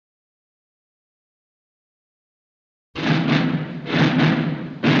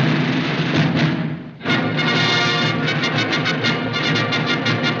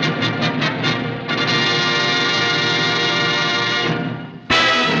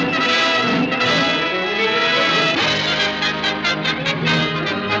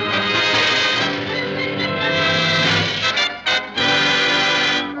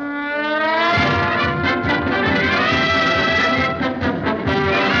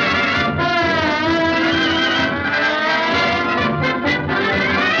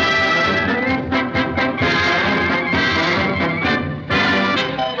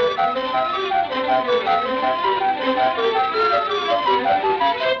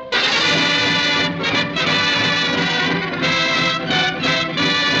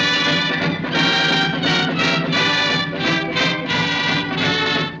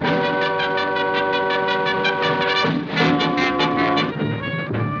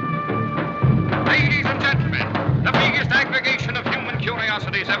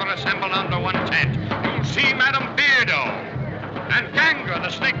assembled under one tent. You'll see Madame Beardo and Ganga, the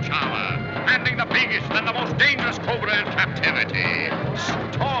snake charmer, handling the biggest and the most dangerous cobra in captivity.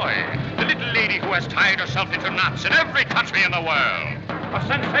 Toy, the little lady who has tied herself into knots in every country in the world. A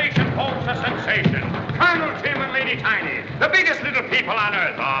sensation, folks, a sensation. Colonel Tim and Lady Tiny, the biggest little people on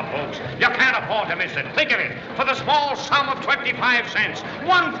earth. Ah, folks, you can't afford to miss it. Think of it. For the small sum of 25 cents,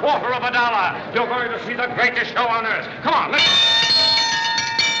 $0.25, you're going to see the greatest show on earth. Come on, let's...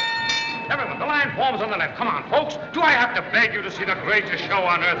 Everyone, the line forms on the left. Come on, folks. Do I have to beg you to see the greatest show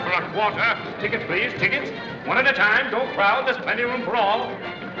on earth for a quarter? Tickets, please, tickets. One at a time. Don't crowd. There's plenty of room for all.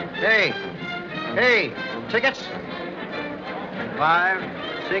 Hey, tickets. 5,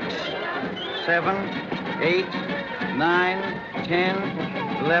 6, 7, 8, 9,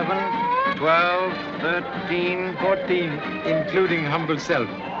 10, 11, 12, 13, 14, including humble self.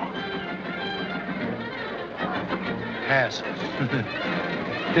 pass.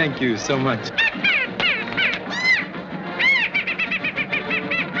 Thank you so much.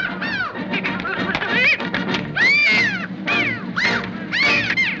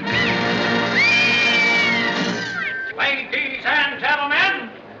 Ladies and gentlemen,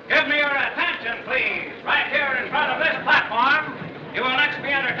 give me your attention, please. Right here in front of this platform. You will next be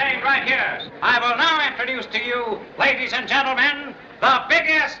entertained right here. I will now introduce to you, ladies and gentlemen, the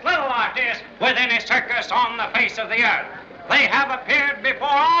biggest little artist within a circus on the face of the earth. They have appeared before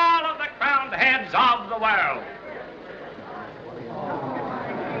all of the crowned heads of the world.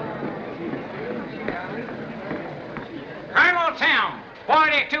 Colonel Tim,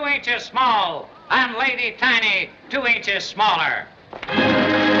 42 inches small, and Lady Tiny, 2 inches smaller. They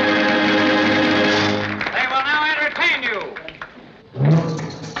will now entertain you.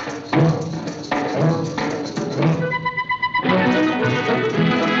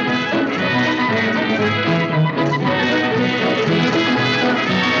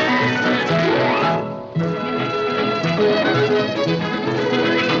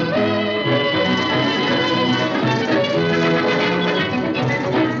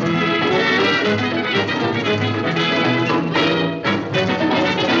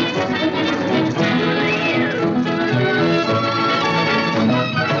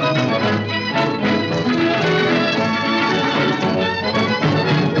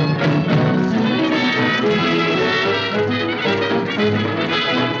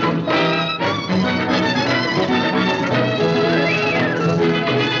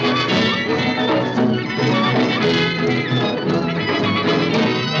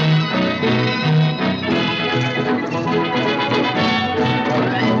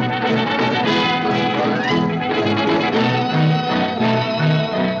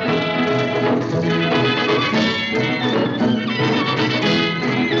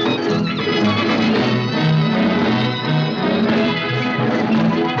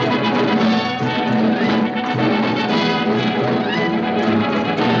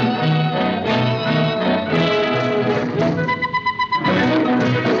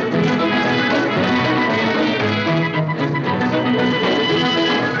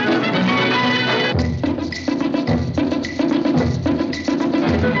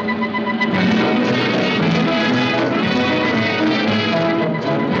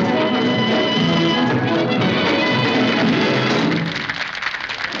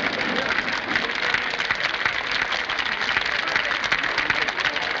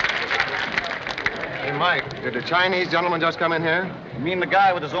 Did the Chinese gentleman just come in here? You mean the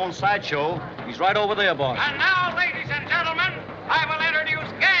guy with his own sideshow? He's right over there, boss. And now, ladies and gentlemen, I will introduce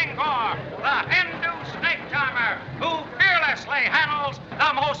Gangor, the Hindu snake charmer, who fearlessly handles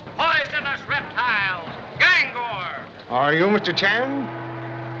the most poisonous reptiles. Gangor. Are you Mr. Chan?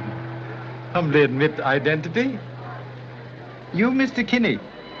 Humbly admit identity. You, Mr. Kinney,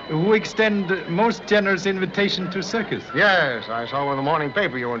 who extend most generous invitation to Circus. Yes, I saw in the morning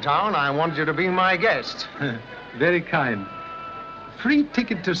paper you were in town. I wanted you to be my guest. Very kind. Free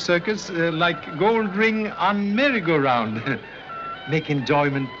ticket to Circus, like gold ring on merry-go-round. Make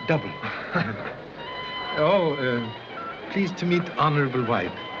enjoyment double. Pleased to meet honorable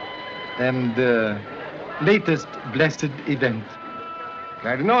wife. And latest blessed event.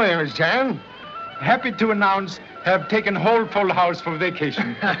 Glad to know you, Mr. Chan. Happy to announce, have taken whole full house for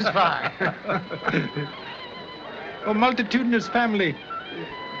vacation. That's fine. A multitudinous family,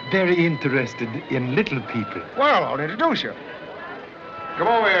 very interested in little people. Well, I'll introduce you. Come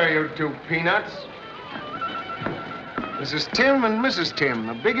over here, you two peanuts. This is Tim and Mrs. Tim,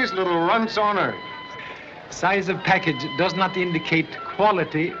 the biggest little runts on earth. Size of package does not indicate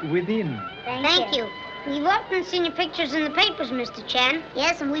quality within. Thank you. We've often seen your pictures in the papers, Mr. Chan.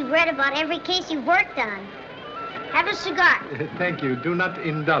 Yes, and we've read about every case you've worked on. Have a cigar. Thank you. Do not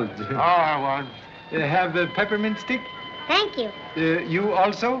indulge. Oh, I want. Have a peppermint stick? Thank you. You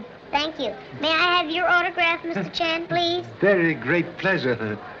also? Thank you. May I have your autograph, Mr. Chan, please? Very great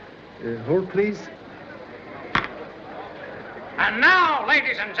pleasure. Hold, please. And now,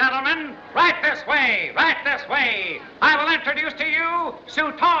 ladies and gentlemen, right this way, I will introduce to you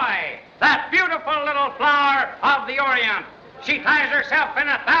Sue Toy, that beautiful little flower of the Orient. She ties herself in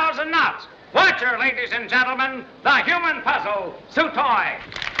 1,000 knots. Watch her, ladies and gentlemen, the human puzzle, Sue Toy.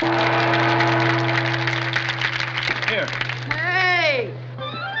 Here. Hey!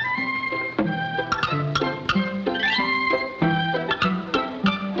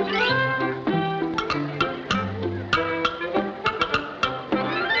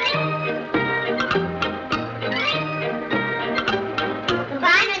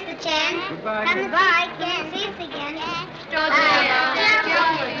 Goodbye, Mr. Chan. Goodbye. Goodbye. Can't see us again.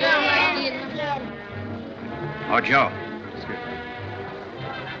 Oh, Joe.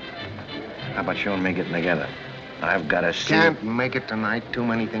 How about you and me getting together? I've got to see... Can't make it tonight. Too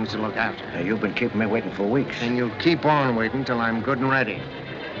many things to look after. Now, you've been keeping me waiting for weeks. And you'll keep on waiting till I'm good and ready.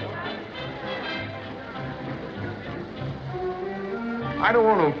 I don't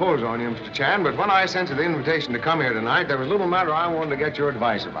want to impose on you, Mr. Chan, but when I sent you the invitation to come here tonight, there was a little matter I wanted to get your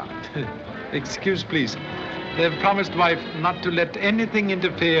advice about. Excuse, please. They've promised wife not to let anything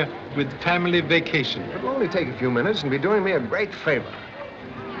interfere with family vacation. It'll only take a few minutes and be doing me a great favor.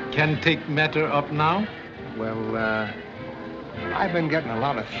 Can take matter up now? Well, I've been getting a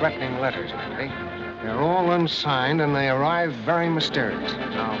lot of threatening letters lately. They're all unsigned and they arrive very mysterious.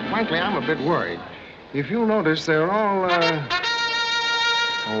 Now, frankly, I'm a bit worried. If you'll notice, they're all,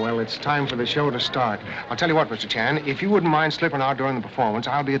 Oh, well, it's time for the show to start. I'll tell you what, Mr. Chan, if you wouldn't mind slipping out during the performance,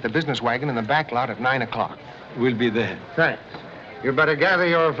 I'll be at the business wagon in the back lot at 9 o'clock. We'll be there. Thanks. You better gather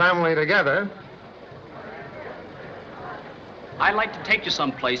your family together. I'd like to take you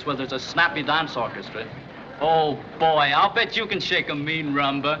someplace where there's a snappy dance orchestra. Oh, boy, I'll bet you can shake a mean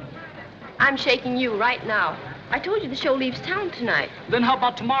rumba. I'm shaking you right now. I told you the show leaves town tonight. Then how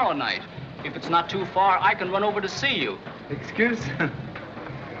about tomorrow night? If it's not too far, I can run over to see you. Excuse?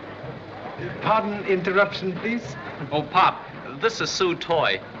 Pardon interruption, please. Oh, Pop, this is Sue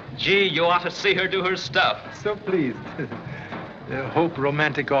Toy. Gee, you ought to see her do her stuff. So pleased. Hope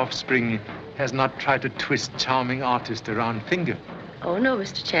romantic offspring has not tried to twist charming artist around finger. Oh, no,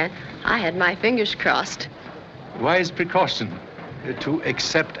 Mr. Chan. I had my fingers crossed. Wise precaution to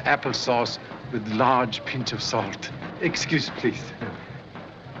accept applesauce with large pinch of salt. Excuse, please.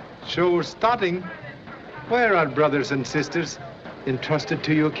 Show starting. Where are brothers and sisters entrusted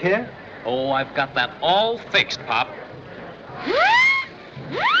to your care? Oh, I've got that all fixed, Pop.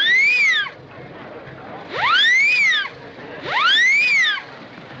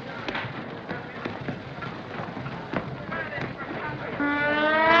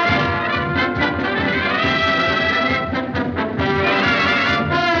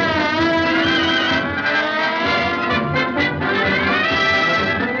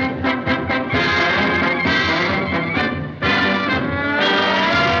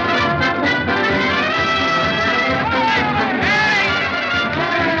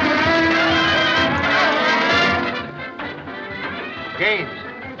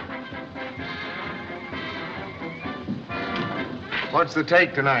 What's the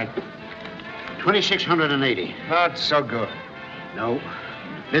take tonight? 2,680. Not so good. No,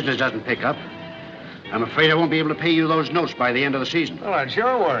 business doesn't pick up. I'm afraid I won't be able to pay you those notes by the end of the season. Well, that's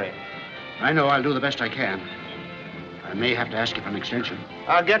your worry. I know I'll do the best I can. I may have to ask you for an extension.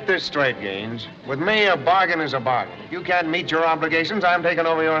 I'll get this straight, Gaines. With me, a bargain is a bargain. If you can't meet your obligations, I'm taking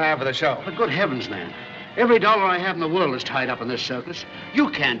over your half of the show. But good heavens, man. Every dollar I have in the world is tied up in this circus.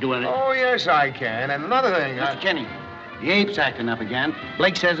 You can't do anything. Oh, yes, I can. And another thing, Mr. Kenny, the ape's acting up again.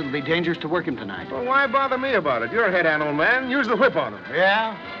 Blake says it'll be dangerous to work him tonight. Well, why bother me about it? You're a head-on, old man. Use the whip on him.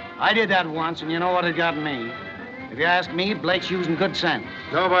 Yeah? I did that once, and you know what it got me. If you ask me, Blake's using good sense.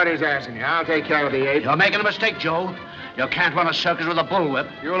 Nobody's asking you. I'll take care of the ape. You're making a mistake, Joe. You can't run a circus with a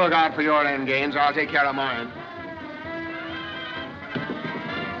bullwhip. You look out for your end, Gaines. I'll take care of mine.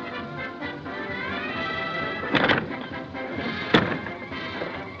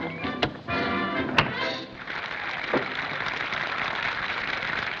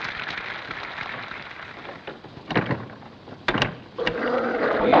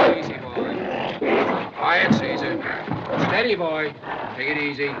 Easy, boy. Quiet, Caesar. Steady, boy. Take it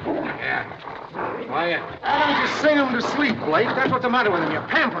easy. Yeah. Quiet. Why don't you sing him to sleep, Blake? That's what's the matter with him. You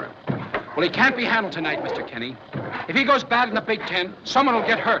pamper him. Well, he can't be handled tonight, Mr. Kenny. If he goes bad in the Big Ten, someone will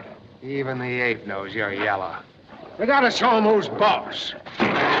get hurt. Even the ape knows you're yellow. We gotta show him who's boss.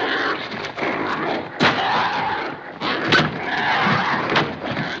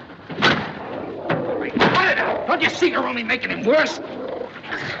 You're only making him worse.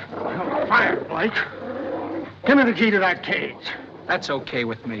 Fire, Blake. Give me the key to that cage. That's okay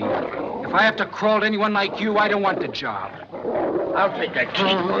with me. If I have to crawl to anyone like you, I don't want the job. I'll take that key.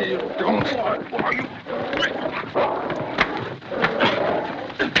 No, you don't. Are you?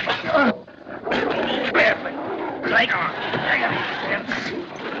 Blake,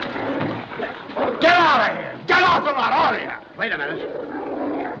 get out of here! Get off the lot, all of you! Wait a minute.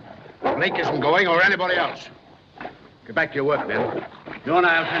 Blake isn't going, or anybody else. Get back to your work, Ben. You and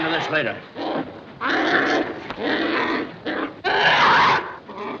I'll tend to this later.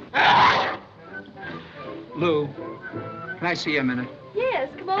 Lou, can I see you a minute? Yes,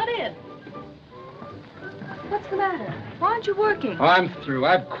 come on in. What's the matter? Why aren't you working? Oh, I'm through.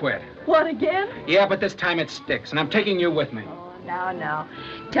 I've quit. What, again? Yeah, but this time it sticks, and I'm taking you with me. Oh, now.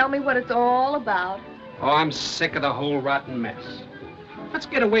 Tell me what it's all about. Oh, I'm sick of the whole rotten mess. Let's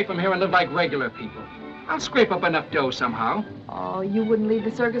get away from here and live like regular people. I'll scrape up enough dough somehow. Oh, you wouldn't leave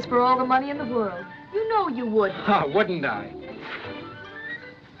the circus for all the money in the world. You know you wouldn't. Oh, wouldn't I?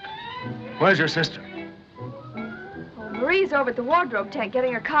 Where's your sister? Oh, Marie's over at the wardrobe tent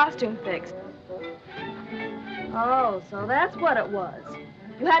getting her costume fixed. Oh, so that's what it was.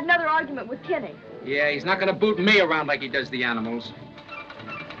 You had another argument with Kinney. Yeah, he's not gonna boot me around like he does the animals.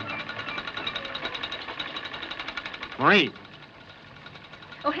 Marie,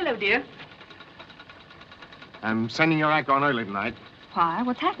 Oh, hello, dear. I'm sending your act on early tonight. Why?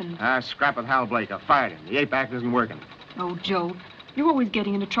 What's happened? Scrap with Hal Blake. I fired him. The ape act isn't working. Oh, Joe, you're always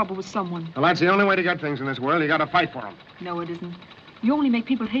getting into trouble with someone. Well, that's the only way to get things in this world. You gotta fight for them. No, it isn't. You only make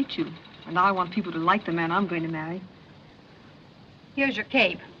people hate you. And I want people to like the man I'm going to marry. Here's your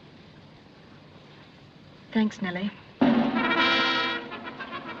cape. Thanks, Nellie.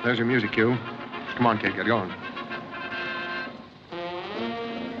 There's your music cue. Come on, kid, get going.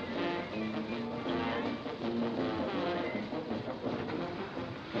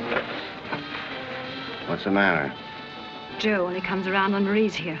 What's the matter? Joe only comes around when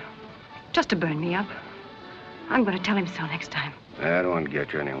Marie's here. Just to burn me up. I'm going to tell him so next time. That won't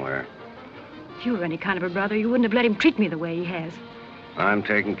get you anywhere. If you were any kind of a brother, you wouldn't have let him treat me the way he has. I'm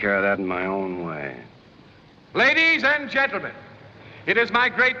taking care of that in my own way. Ladies and gentlemen, it is my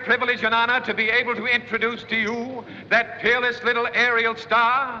great privilege and honor to be able to introduce to you that peerless little aerial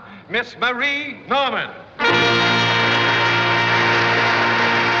star, Miss Marie Norman.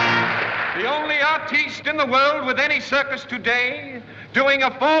 The only artiste in the world with any circus today doing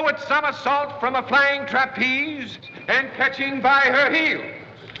a forward somersault from a flying trapeze and catching by her heels.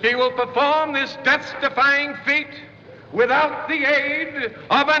 He will perform this death-defying feat without the aid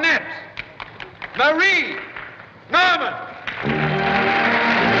of a net. Marie Norman.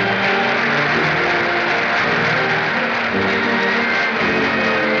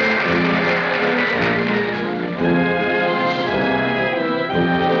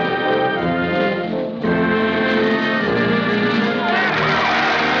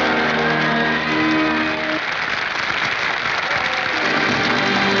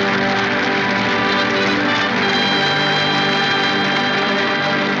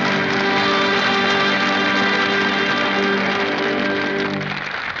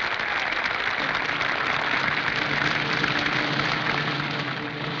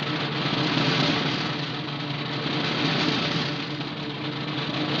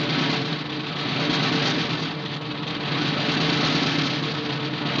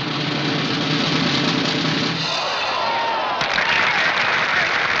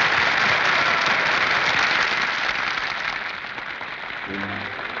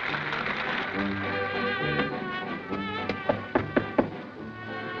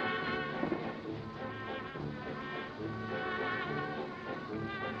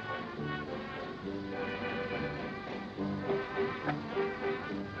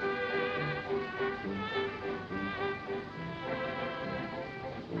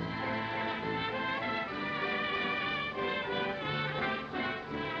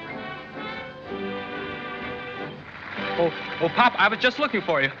 Oh, Pop, I was just looking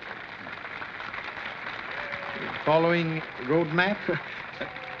for you. Following road map?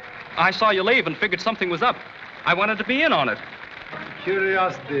 I saw you leave and figured something was up. I wanted to be in on it.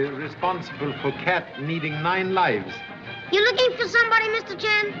 Curiosity responsible for cat needing 9 lives. You looking for somebody, Mr.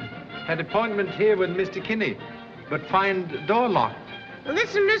 Chen? Had appointment here with Mr. Kinney, but find door locked. Well,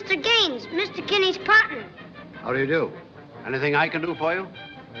 this is Mr. Gaines, Mr. Kinney's partner. How do you do? Anything I can do for you?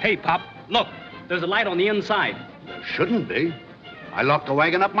 Hey, Pop, look. There's a light on the inside. There shouldn't be. I locked the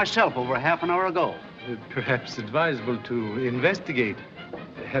wagon up myself over half an hour ago. Perhaps advisable to investigate.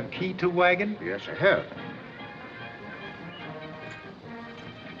 Have key to wagon? Yes, I have.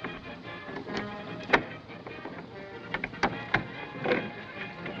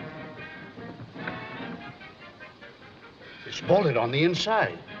 bolted on the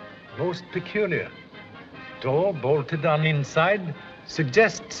inside. Most peculiar. Door bolted on inside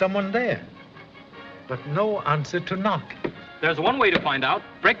suggests someone there. But no answer to knock. There's one way to find out.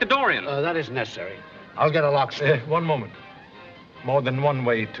 Break the door in. That isn't necessary. I'll get a locksmith. One moment. More than one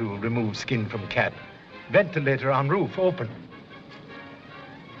way to remove skin from cat. Ventilator on roof, open.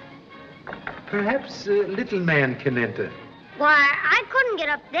 Perhaps a little man can enter. Why, I couldn't get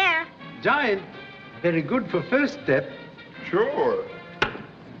up there. Giant, very good for first step. Sure.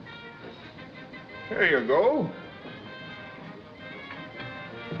 Here you go.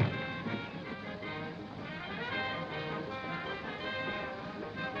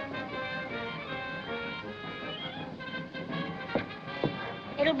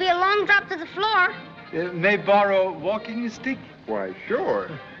 It'll be a long drop to the floor. May borrow walking stick? Why, sure.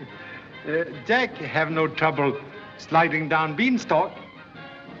 Jack, have no trouble sliding down beanstalk.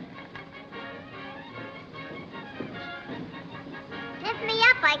 Lift me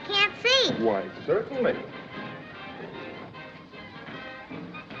up, I can't see. Why, certainly.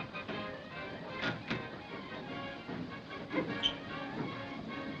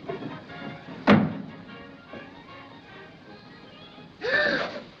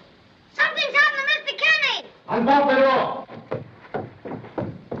 Something's happened to Mr. Kenny. Unbolt the door.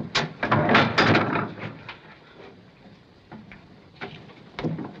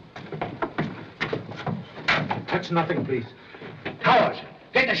 Touch nothing, please. Towers,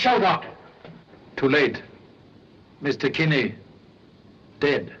 get the show doctor. Too late. Mr. Kinney,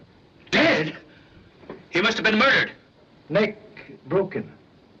 dead. Dead? He must have been murdered. Neck broken.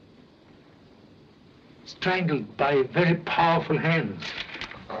 Strangled by very powerful hands.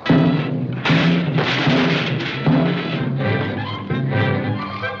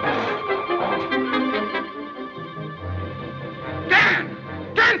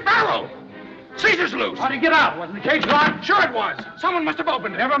 Dan Farrell! Caesar's loose. How'd he get out? Wasn't the cage locked? Sure it was. Someone must have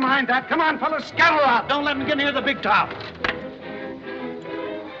opened it. Never mind that. Come on, fellas, scatter out. Don't let him get near the big top.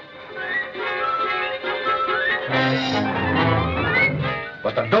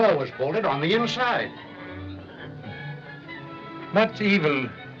 But the door was bolted on the inside. Much evil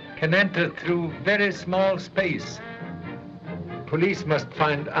can enter through very small space. Police must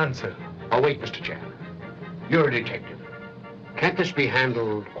find answer. Oh, wait, Mr. Chan. You're a detective. Can't this be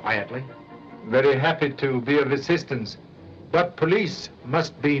handled quietly? Very happy to be of assistance, but police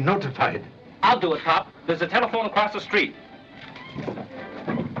must be notified. I'll do it, Pop. There's a telephone across the street.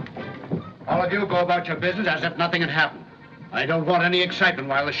 All of you go about your business as if nothing had happened. I don't want any excitement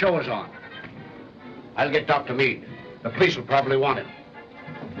while the show is on. I'll get Dr. Meade. The police will probably want him.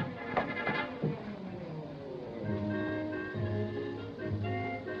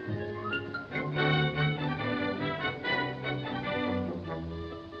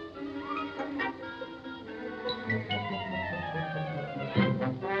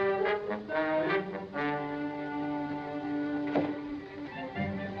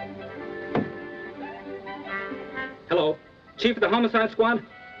 Hello. Chief of the homicide squad?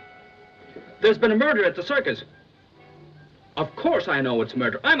 There's been a murder at the circus. Of course I know it's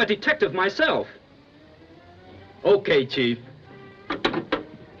murder. I'm a detective myself. Okay, Chief.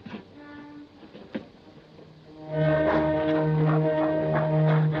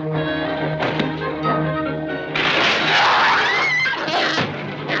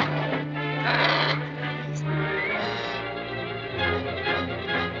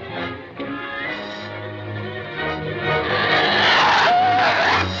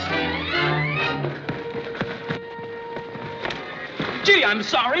 Gee, I'm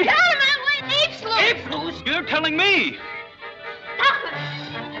sorry. Get out of my way, apes loose! Apes loose? You're telling me. Stop it!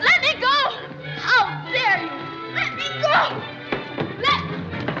 Let me go! How dare you! Let me go!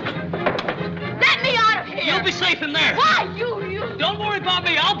 Let me out of here! You'll be safe in there. Why, you... Don't worry about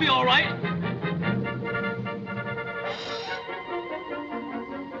me. I'll be all right.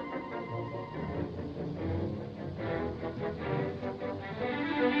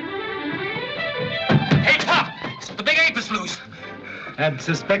 Hey, Pop! The big ape is loose. Had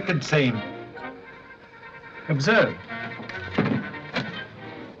suspected same. Observe.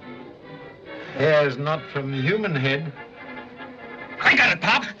 Hairs not from the human head. I got it,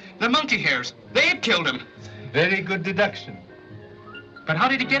 Pop. The monkey hairs. The ape killed him. Very good deduction. But how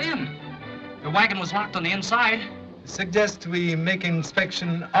did he get in? The wagon was locked on the inside. Suggest we make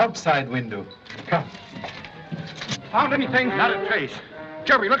inspection outside window. Come. Found anything? Not a trace.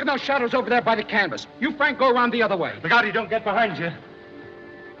 Jerry, look at those shadows over there by the canvas. You, Frank, go around the other way. Look out he don't get behind you.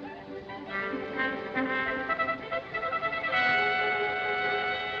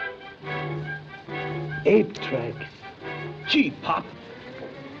 Ape track. Gee, Pop.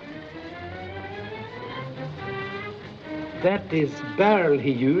 That is barrel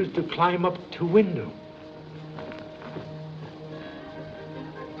he used to climb up to window.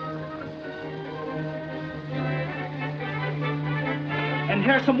 And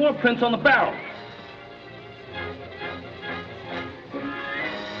here's some more prints on the barrel.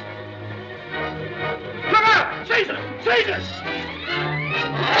 Look out! Caesar! Caesar!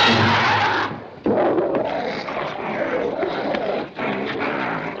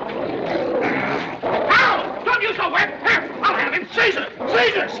 Ow! Don't you so wet! Here, I'll have him! Caesar!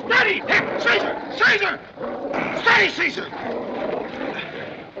 Caesar! Steady! Here, Caesar! Caesar! Steady, Caesar!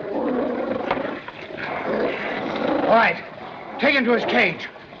 All right. Take him to his cage.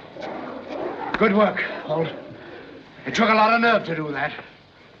 Good work, Holt. It took a lot of nerve to do that.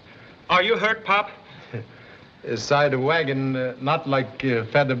 Are you hurt, Pop? Side of wagon, not like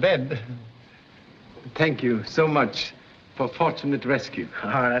feather bed. Thank you so much for fortunate rescue.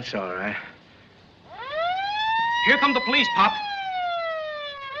 Oh, that's all right. Here come the police, Pop.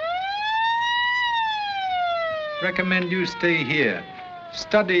 Recommend you stay here.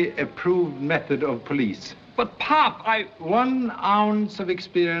 Study approved method of police. But, Pop, 1 ounce of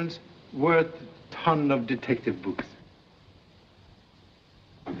experience worth ton of detective books.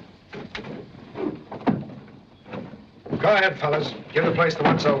 Go ahead, fellas. Give the place the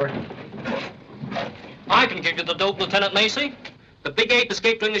once-over. I can give you the dope, Lieutenant Macy. The big ape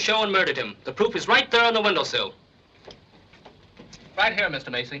escaped during the show and murdered him. The proof is right there on the windowsill. Right here, Mr.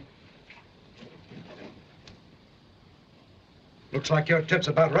 Macy. Looks like your tip's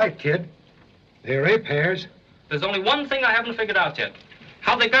about right, kid. They're ape hairs. There's only one thing I haven't figured out yet.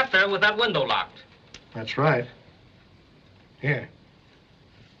 How they got there with that window locked. That's right. Here.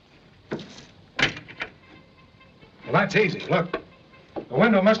 Well, that's easy. Look. The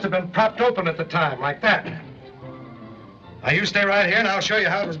window must have been propped open at the time, like that. Now, you stay right here, and I'll show you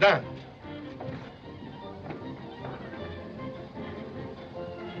how it was done.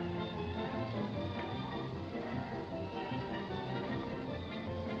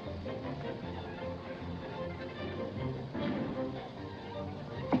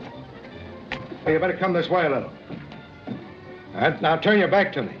 Hey, you better come this way a little. All right, now turn your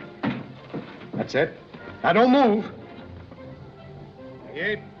back to me. That's it. Now, don't move. The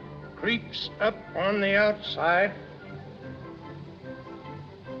gate creeps up on the outside.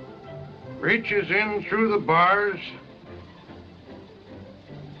 Reaches in through the bars.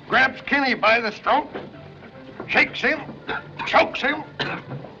 Grabs Kinney by the throat. Shakes him. Chokes him.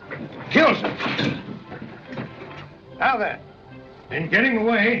 Kills him. Now then, in getting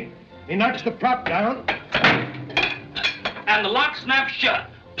away, he knocks the prop down. And the lock snaps shut.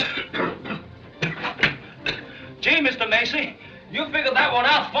 Gee, Mr. Macy, you figured that one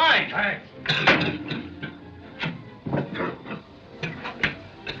out fine. Thanks.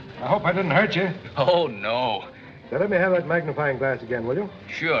 I hope I didn't hurt you. Oh, no. Now, let me have that magnifying glass again, will you?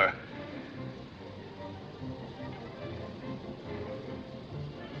 Sure.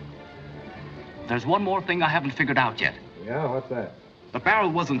 There's one more thing I haven't figured out yet. Yeah, what's that? The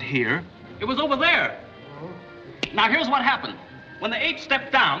barrel wasn't here. It was over there. Now, here's what happened. When the ape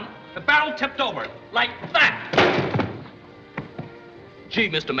stepped down, the barrel tipped over, like that. Gee,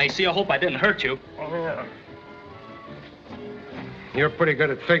 Mr. Macy, I hope I didn't hurt you. Oh, yeah. You're pretty good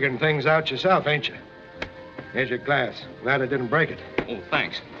at figuring things out yourself, ain't you? Here's your glass. Glad I didn't break it. Oh,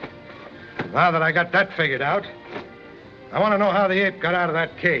 thanks. Now that I got that figured out, I want to know how the ape got out of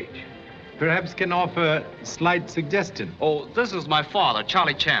that cage. Perhaps can offer a slight suggestion. Oh, this is my father,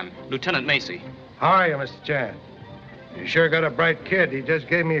 Charlie Chan, Lieutenant Macy. How are you, Mr. Chan? You sure got a bright kid. He just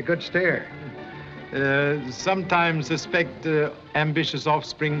gave me a good stare. Sometimes suspect ambitious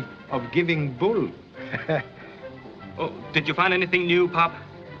offspring of giving bull. Oh, did you find anything new, Pop?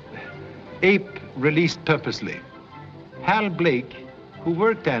 Ape released purposely. Hal Blake, who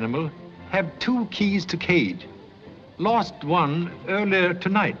worked animal, have 2 keys to cage. Lost one earlier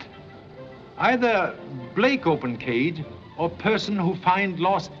tonight. Either Blake opened cage or person who find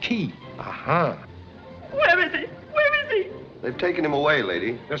lost key. Uh-huh. Where is he? Where is he? They've taken him away,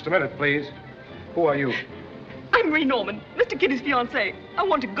 lady. Just a minute, please. Who are you? I'm Marie Norman, Mr. Kinney's fiancée. I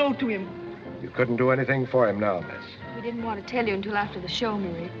want to go to him. You couldn't do anything for him now, miss. We didn't want to tell you until after the show,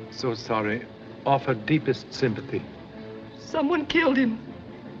 Marie. So sorry. Offer deepest sympathy. Someone killed him.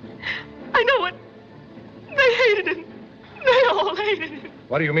 I know it. They hated him. They all hated him.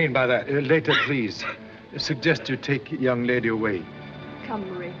 What do you mean by that? Later, please. Suggest you take young lady away. Come,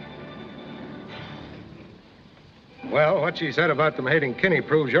 Marie. Well, what she said about them hating Kinney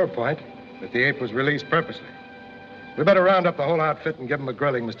proves your point, that the ape was released purposely. We better round up the whole outfit and give them a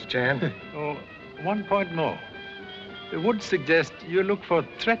grilling, Mr. Chan. Oh, 1 point more. I would suggest you look for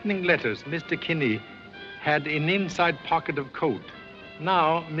threatening letters Mr. Kinney had an inside pocket of coat.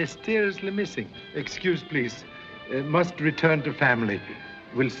 Now, mysteriously missing. Excuse, please. Must return to family.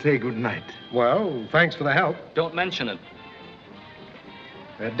 Will say good night. Well, thanks for the help. Don't mention it.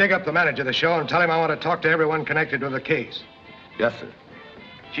 Dig up the manager of the show and tell him I want to talk to everyone connected with the case. Yes, sir.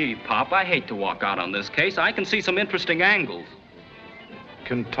 Gee, Pop, I hate to walk out on this case. I can see some interesting angles.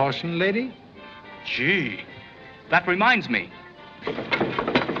 Contortion lady? Gee, that reminds me.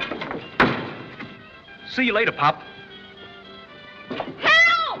 See you later, Pop.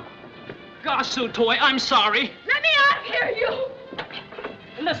 Help! Gosh, Sue Toy, I'm sorry. Let me out of here,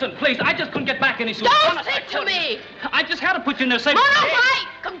 you! Listen, please, I just couldn't get back any sooner. Don't Honest, speak to me! I just had to put you in there safe. All right,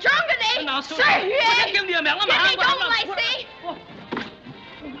 come jungany! Now, Sue, Say yeah! give me a melon. Give me don't, I see!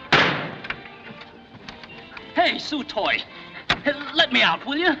 Hey, Sue Toy, let me out,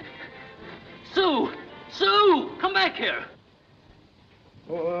 will you? Sue, Sue, come back here.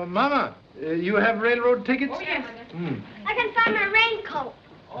 Oh, Mama, you have railroad tickets? Oh, yes. I can find my raincoat.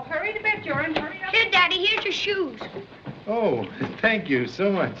 Oh, hurry a bit, Joran. Hurry up. Here, Daddy, here's your shoes. Oh, thank you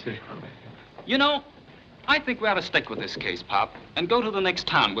so much. You know, I think we ought to stick with this case, Pop, and go to the next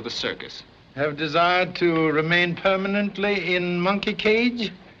town with the circus. Have desired to remain permanently in monkey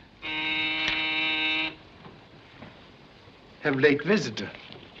cage? Have late visitor.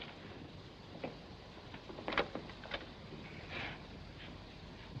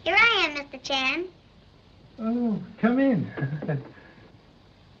 Here I am, Mr. Chan. Oh, come in.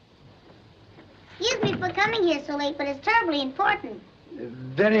 Excuse me for coming here so late, but it's terribly important.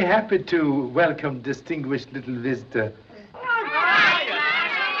 Very happy to welcome distinguished little visitor.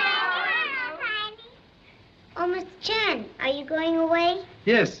 Oh, Mr. Chan, are you going away?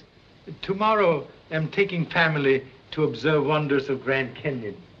 Yes, tomorrow I'm taking family to observe wonders of Grand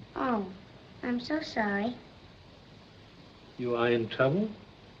Canyon. Oh, I'm so sorry. You are in trouble?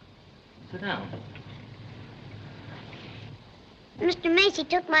 Sit down. Mr. Macy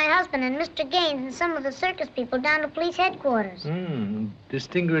took my husband and Mr. Gaines and some of the circus people down to police headquarters.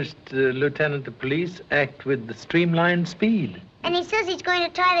 Distinguished Lieutenant of Police act with the streamlined speed. And he says he's going to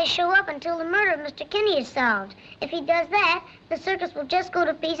tie the show up until the murder of Mr. Kinney is solved. If he does that, the circus will just go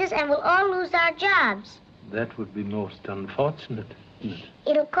to pieces and we'll all lose our jobs. That would be most unfortunate.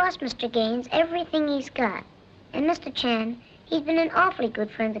 It'll cost Mr. Gaines everything he's got. And Mr. Chan, he's been an awfully good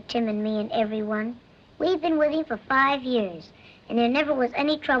friend to Tim and me and everyone. We've been with him for 5 years, and there never was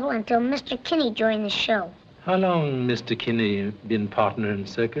any trouble until Mr. Kinney joined the show. How long Mr. Kinney been partner in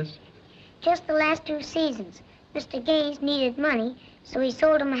Circus? Just the last 2 seasons. Mr. Gaines needed money, so he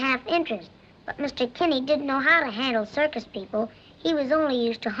sold him a half interest. But Mr. Kinney didn't know how to handle circus people. He was only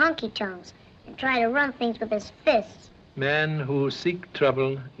used to honky-tonks and try to run things with his fists. Men who seek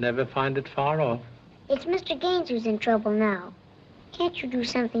trouble never find it far off. It's Mr. Gaines who's in trouble now. Can't you do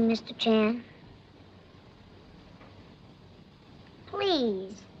something, Mr. Chan?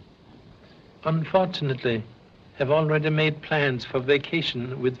 Please. Unfortunately, have already made plans for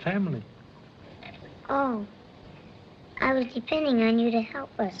vacation with family. Oh, I was depending on you to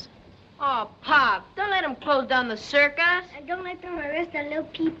help us. Oh, Pop, don't let them close down the circus. And don't let them arrest the little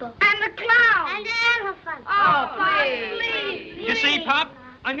people. And the clown. And the elephant. Oh, please. You see, Pop,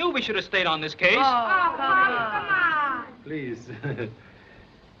 I knew we should have stayed on this case. Oh, come on. Please.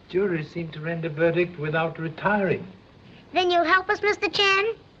 Jury seemed to render verdict without retiring. Then you'll help us, Mr.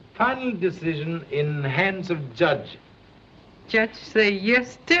 Chan? Final decision in hands of judge. Judge say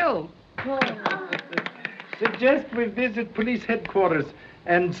yes still. Suggest we visit police headquarters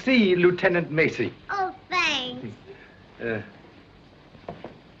and see Lieutenant Macy. Oh, thanks.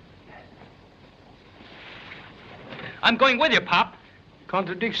 I'm going with you, Pop.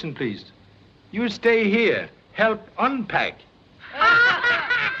 Contradiction, please. You stay here. Help unpack.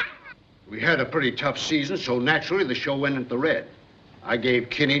 We had a pretty tough season, so naturally the show went into the red. I gave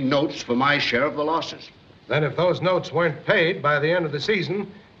Kinney notes for my share of the losses. Then if those notes weren't paid by the end of the season,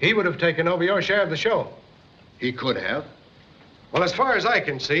 he would have taken over your share of the show. He could have. Well, as far as I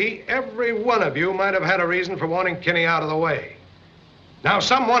can see, every one of you might have had a reason for wanting Kinney out of the way. Now,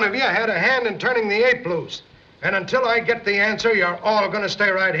 some one of you had a hand in turning the ape loose. And until I get the answer, you're all going to stay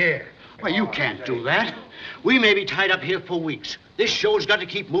right here. Well, you can't do that. We may be tied up here for weeks. This show's got to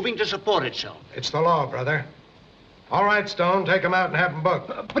keep moving to support itself. It's the law, brother. All right, Stone, take him out and have him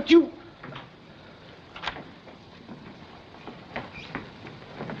booked. But you...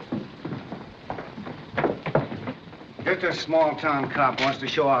 Just a small-town cop wants to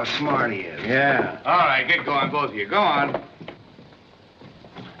show how smart he is. Yeah. All right, get going, both of you. Go on.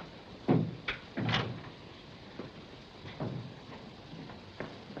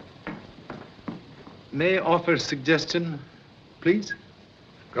 May I offer a suggestion, please?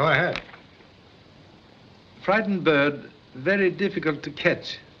 Go ahead. Frightened bird, very difficult to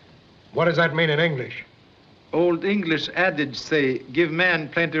catch. What does that mean in English? Old English adage say, give man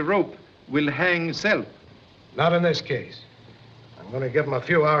plenty rope, will hang self. Not in this case. I'm going to give them a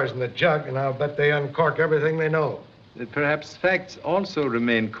few hours in the jug, and I'll bet they uncork everything they know. Perhaps facts also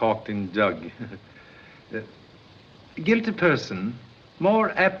remain corked in jug. Guilty person,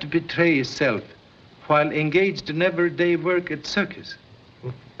 more apt to betray his self while engaged in everyday work at circus.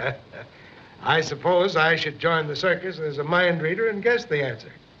 I suppose I should join the circus as a mind reader and guess the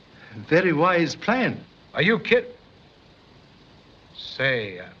answer. Very wise plan. Are you kidding?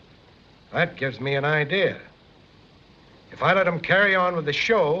 Say, that gives me an idea. If I let them carry on with the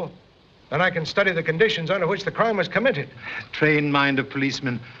show, then I can study the conditions under which the crime was committed. Trained mind of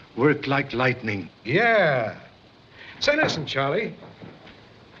policemen work like lightning. Yeah. Say, listen, Charlie.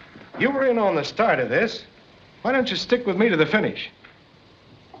 You were in on the start of this. Why don't you stick with me to the finish?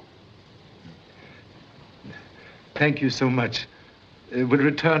 Thank you so much. We'll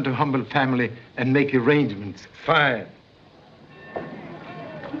return to humble family and make arrangements. Fine.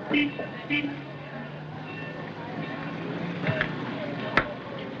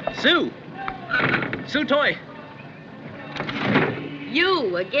 Sue! Sue Toy!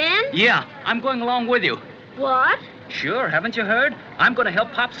 You again? Yeah, I'm going along with you. What? Sure, haven't you heard? I'm going to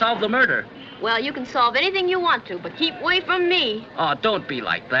help Pop solve the murder. Well, you can solve anything you want to, but keep away from me. Oh, don't be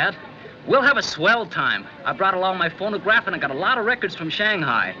like that. We'll have a swell time. I brought along my phonograph and I got a lot of records from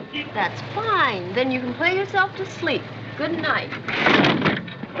Shanghai. That's fine. Then you can play yourself to sleep. Good night.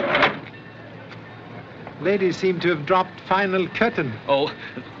 Ladies seem to have dropped final curtain. Oh,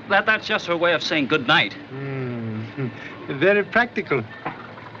 that's just her way of saying good night. Very practical.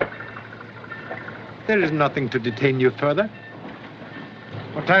 There is nothing to detain you further.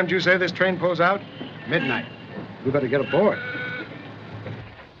 What time did you say this train pulls out? Midnight. We better get aboard.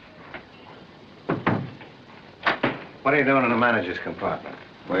 What are you doing in the manager's compartment?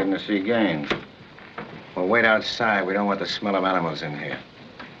 Waiting to see Gaines. Well, wait outside. We don't want the smell of animals in here.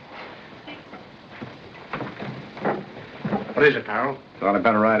 What is it, Harold? Thought I'd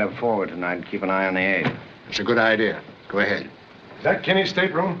better ride up forward tonight and keep an eye on the aide. It's a good idea. Go ahead. Is that Kinney's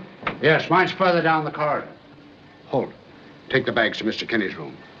stateroom? Yes, mine's further down the corridor. Hold. Take the bags to Mr. Kinney's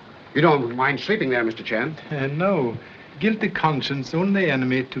room. You don't mind sleeping there, Mr. Chan? No. Guilty conscience, only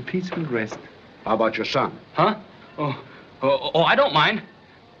enemy to peaceful rest. How about your son? Huh? Oh, I don't mind.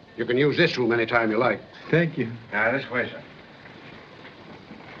 You can use this room anytime you like. Thank you. Now, this way, sir.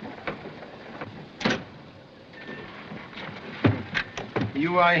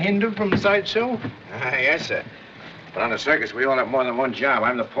 You are Hindu from the sideshow? Yes, sir. But on the circus, we all have more than one job.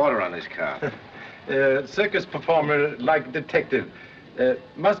 I'm the porter on this car. Circus performer like detective.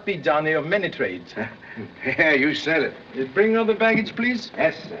 Must be Johnny of many trades. Yeah, you said it. Bring other baggage, please.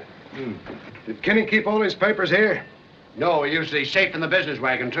 Yes, sir. Did Kinney keep all his papers here? No, we use the safe in the business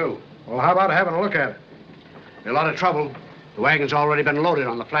wagon, too. Well, how about having a look at it? A lot of trouble. The wagon's already been loaded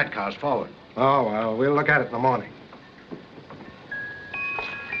on the flat cars forward. Oh, well, we'll look at it in the morning.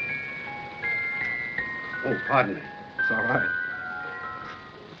 Oh, pardon me. It's all right.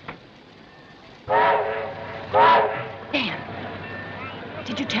 Dan,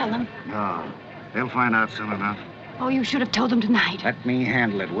 did you tell them? No. They'll find out soon enough. Oh, you should have told them tonight. Let me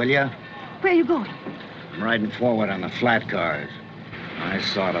handle it, will you? Where are you going? I'm riding forward on the flat cars. I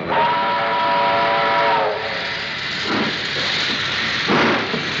saw to that.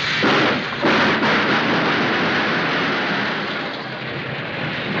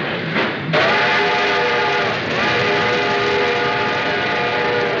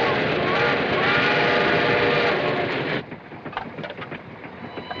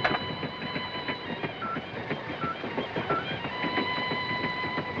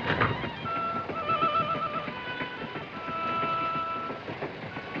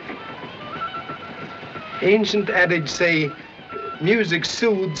 Ancient adage say, music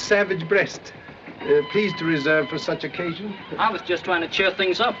soothes savage breast. Please to reserve for such occasion. I was just trying to cheer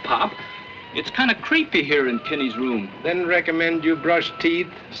things up, Pop. It's kind of creepy here in Kinney's room. Then recommend you brush teeth,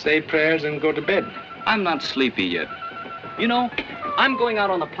 say prayers, and go to bed. I'm not sleepy yet. You know, I'm going out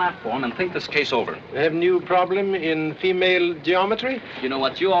on the platform and think this case over. Have new problem in female geometry? You know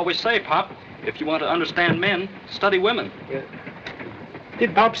what you always say, Pop. If you want to understand men, study women.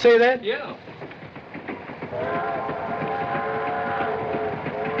 Did Pop say that? Yeah.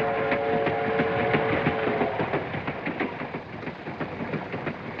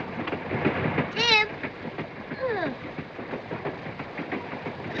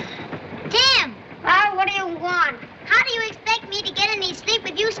 Tim! Well, what do you want? How do you expect me to get any sleep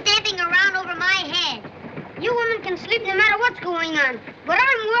with you stamping around over my head? You women can sleep no matter what's going on, but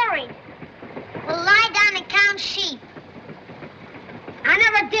I'm worried. Well, lie down and count sheep. I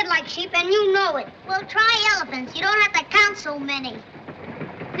never did like sheep, and you know it. Well, try elephants. You don't have to count so many.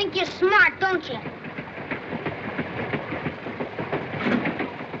 Think you're smart, don't you?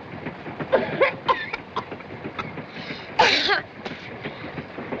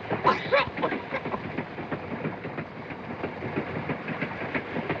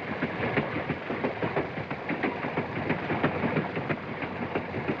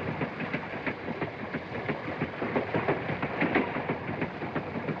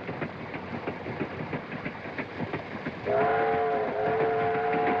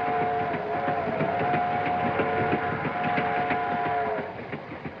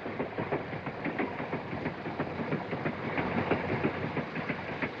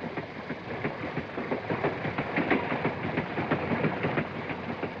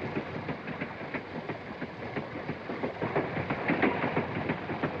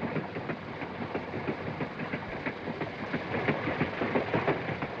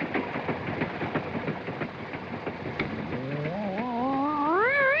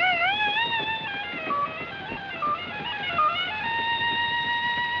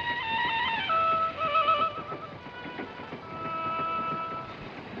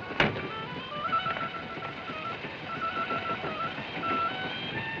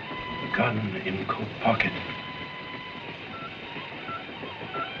 Gun in coat pocket.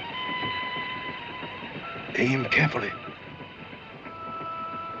 Aim carefully.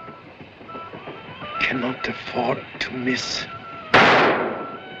 Cannot afford to miss.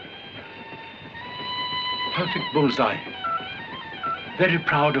 Perfect bullseye. Very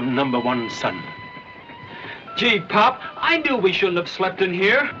proud of #1 son. Gee, Pop, I knew we shouldn't have slept in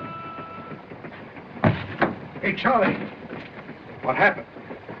here. Hey, Charlie. What happened?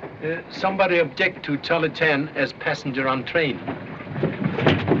 Somebody object to Charlie Chan as passenger on train.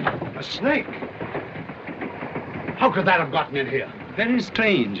 A snake? How could that have gotten in here? Very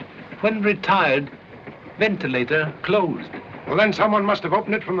strange. When retired, ventilator closed. Well, then someone must have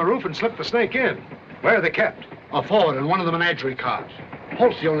opened it from the roof and slipped the snake in. Where are they kept? Forward in one of the menagerie cars.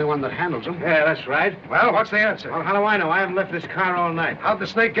 Holt's the only one that handles them. Yeah, that's right. Well, what's the answer? Well, how do I know? I haven't left this car all night. How'd the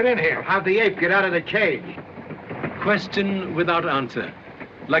snake get in here? How'd the ape get out of the cage? Question without answer.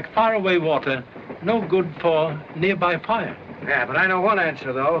 Like faraway water, no good for nearby fire. Yeah, but I know one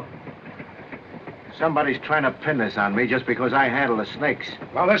answer, though. Somebody's trying to pin this on me just because I handle the snakes.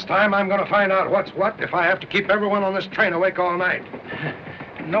 Well, this time I'm going to find out what's what if I have to keep everyone on this train awake all night.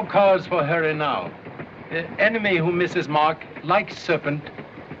 No cause for hurry now. Enemy who misses mark, like serpent,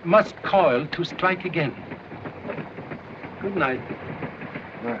 must coil to strike again. Good night.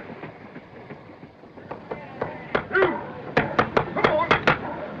 Right.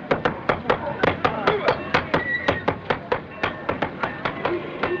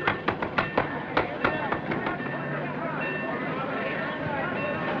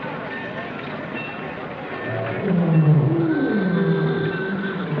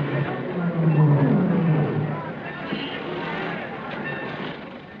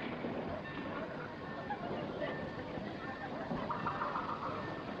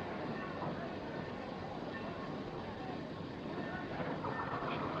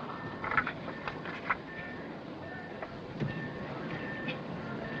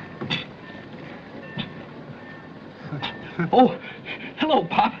 Oh, hello,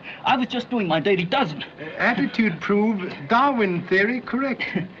 Pop. I was just doing my daily dozen. Attitude prove Darwin theory correct.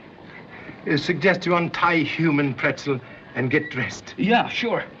 Suggest you untie human pretzel and get dressed. Yeah,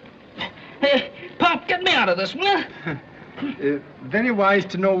 sure. Hey, Pop, get me out of this, will you? Very wise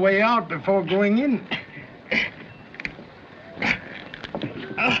to know way out before going in.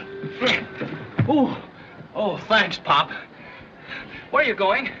 Oh, thanks, Pop. Where are you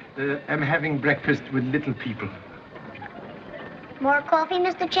going? I'm having breakfast with little people. More coffee,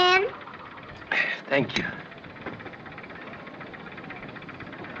 Mr. Chan? Thank you.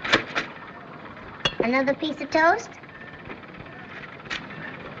 Another piece of toast?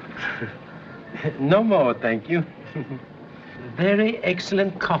 No more, thank you. Very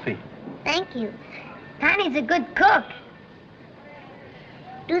excellent coffee. Thank you. Tiny's a good cook.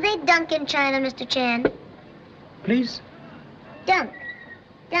 Do they dunk in China, Mr. Chan? Please? Dunk.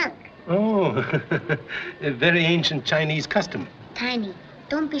 Dunk. Oh, a very ancient Chinese custom. Tiny,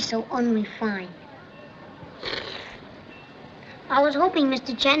 don't be so unrefined. I was hoping,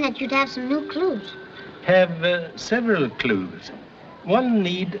 Mr. Chan, that you'd have some new clues. Have several clues. One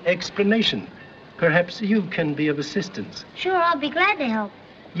need explanation. Perhaps you can be of assistance. Sure, I'll be glad to help.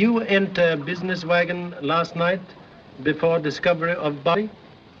 You enter business wagon last night before discovery of body?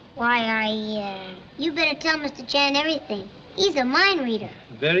 Why, you better tell Mr. Chan everything. He's a mind reader.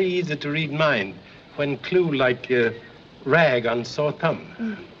 Very easy to read mind when clue like rag on sore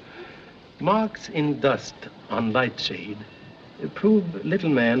thumb. Marks in dust on light shade prove little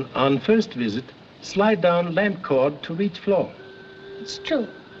man on first visit slide down lamp cord to reach floor. It's true.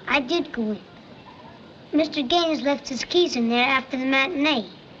 I did go in. Mr. Gaines left his keys in there after the matinee.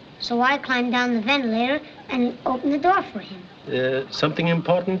 So I climbed down the ventilator and opened the door for him. Something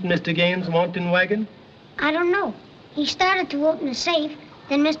important Mr. Gaines want in wagon? I don't know. He started to open the safe,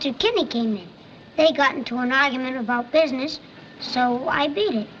 then Mr. Kinney came in. They got into an argument about business, so I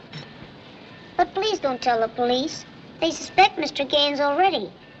beat it. But please don't tell the police. They suspect Mr. Gaines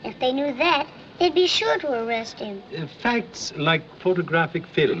already. If they knew that, they'd be sure to arrest him. Facts like photographic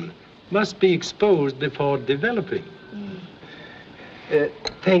film must be exposed before developing.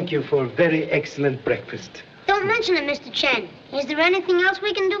 Thank you for very excellent breakfast. Don't mention it, Mr. Chen. Is there anything else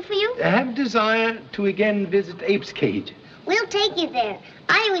we can do for you? I have desire to again visit Ape's cage. We'll take you there.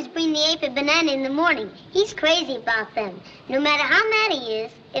 I always bring the ape a banana in the morning. He's crazy about them. No matter how mad he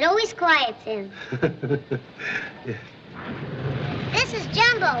is, it always quiets him. This is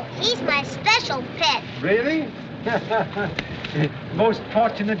Jumbo. He's my special pet. Really? Most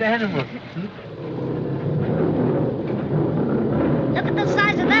fortunate animal. Look at the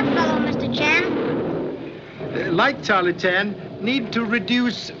size of that fellow, Mr. Chan. Like Charlie Chan, need to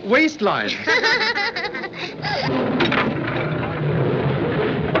reduce waistline.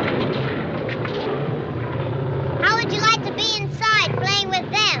 How would you like to be inside playing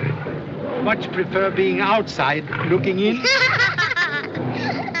with them? Much prefer being outside looking in.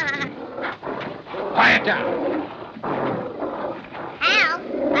 Quiet down. Al,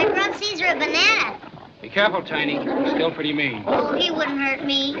 I brought Caesar a banana. Be careful, Tiny. He's still pretty mean. Oh, he wouldn't hurt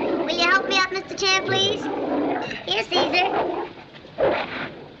me. Will you help me out, Mr. Chan, please? Here, Caesar.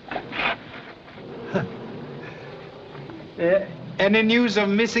 Any news of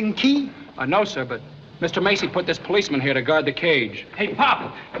missing key? No, sir, but Mr. Macy put this policeman here to guard the cage. Hey,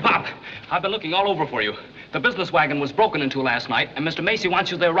 Pop! Pop! I've been looking all over for you. The business wagon was broken into last night, and Mr. Macy wants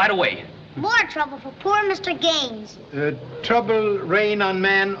you there right away. More trouble for poor Mr. Gaines. Trouble, rain on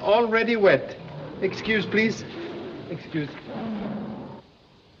man, already wet. Excuse, please. Excuse.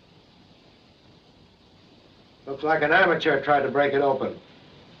 Looks like an amateur tried to break it open.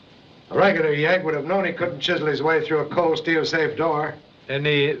 A regular yank would have known he couldn't chisel his way through a cold steel safe door.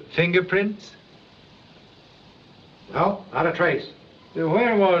 Any fingerprints? No, not a trace.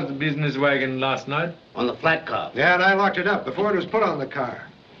 Where was the business wagon last night? On the flat car. Yeah, and I locked it up before it was put on the car.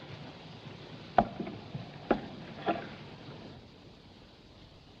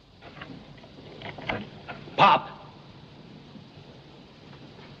 Pop!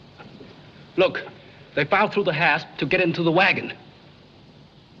 Look, they filed through the hasp to get into the wagon.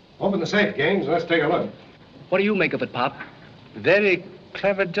 Open the safe, Gaines. Let's take a look. What do you make of it, Pop? Very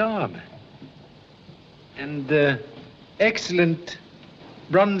clever job. And excellent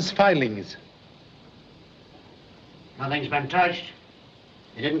bronze filings. Nothing's been touched.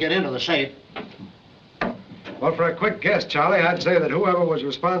 You didn't get into the safe. Well, for a quick guess, Charlie, I'd say that whoever was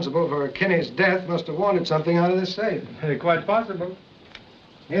responsible for Kinney's death must have wanted something out of this safe. Quite possible.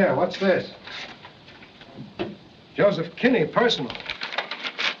 Here, what's this? Joseph Kinney, personal.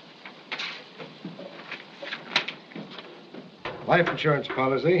 Life insurance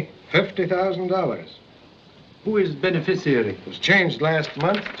policy, $50,000. Who is beneficiary? It was changed last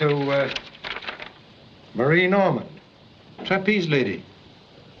month to Marie Norman. Trapeze lady.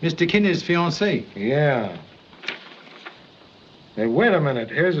 Mr. Kinney's fiancée. Yeah. Hey, wait a minute.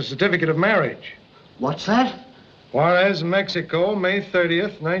 Here's a certificate of marriage. What's that? Juarez, Mexico, May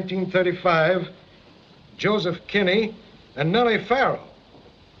 30th, 1935. Joseph Kinney and Nellie Farrell.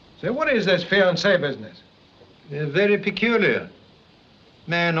 Say, what is this fiancé business? Very peculiar.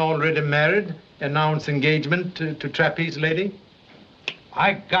 Man already married, announced engagement to trapeze lady.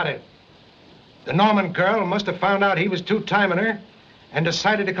 I got it. The Norman girl must have found out he was two-timing her and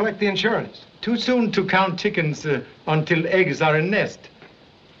decided to collect the insurance. Too soon to count chickens until eggs are in nest.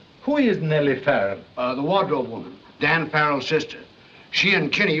 Who is Nellie Farrell? The wardrobe woman, Dan Farrell's sister. She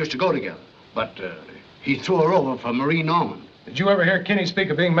and Kinney used to go together, but he threw her over for Marie Norman. Did you ever hear Kinney speak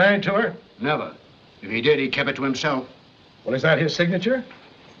of being married to her? Never. If he did, he kept it to himself. Well, is that his signature?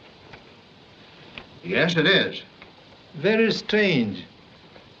 Yes, it is. Very strange.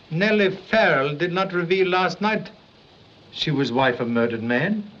 Nellie Farrell did not reveal last night she was wife of murdered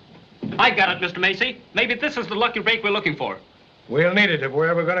man. I got it, Mr. Macy. Maybe this is the lucky break we're looking for. We'll need it if we're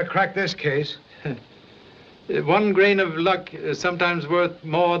ever going to crack this case. One grain of luck is sometimes worth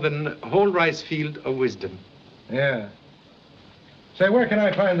more than a whole rice field of wisdom. Yeah. Say, where can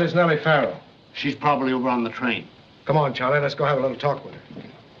I find this Nellie Farrell? She's probably over on the train. Come on, Charlie, let's go have a little talk with her.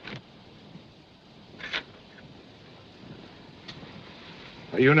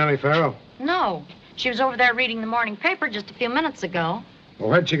 Are you Nellie Farrell? No. She was over there reading the morning paper just a few minutes ago. Well,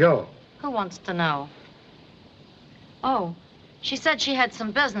 where'd she go? Who wants to know? Oh, she said she had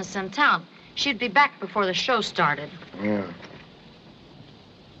some business in town. She'd be back before the show started. Yeah.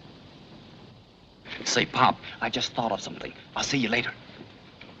 Say, Pop, I just thought of something. I'll see you later.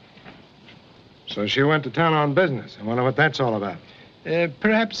 So she went to town on business. I wonder what that's all about.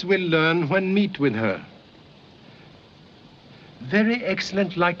 Perhaps we'll learn when meet with her. Very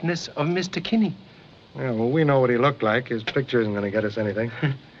excellent likeness of Mr. Kinney. Yeah, well, we know what he looked like. His picture isn't going to get us anything.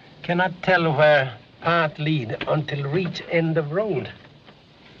 Cannot tell where path lead until reach end of road.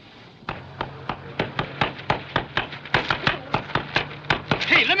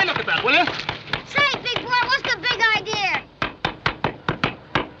 Hey, let me look at that, will you? Say, big boy, what's the big idea?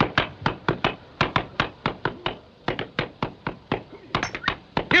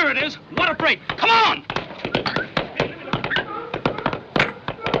 Here it is. What a break. Come on!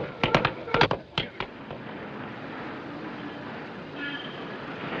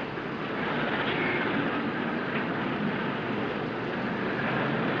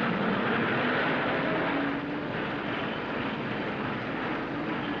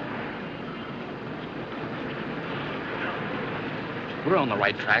 We're on the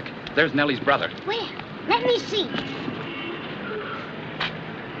right track. There's Nellie's brother. Where? Let me see.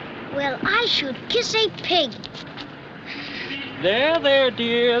 Well, I should kiss a pig. There,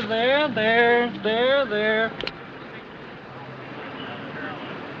 dear. There.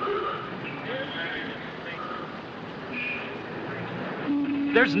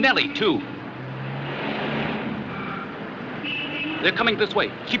 There's Nellie, too. They're coming this way.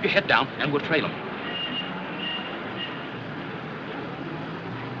 Keep your head down, and we'll trail them.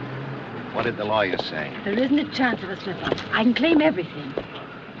 What did the lawyer say? There isn't a chance of a slip-up. I can claim everything.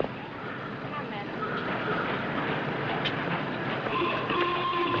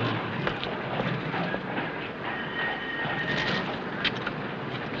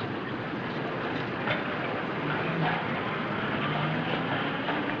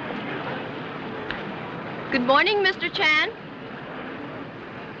 Good morning, Mr. Chan.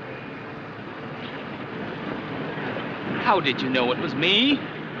 How did you know it was me?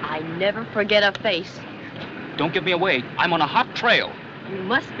 I never forget a face. Don't give me away. I'm on a hot trail. You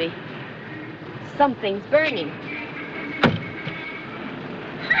must be. Something's burning.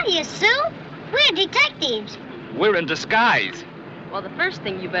 Hiya, Sue. We're detectives. We're in disguise. Well, the first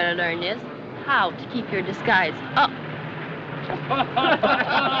thing you better learn is how to keep your disguise up.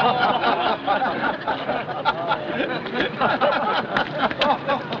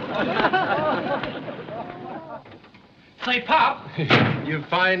 Say, Pop. You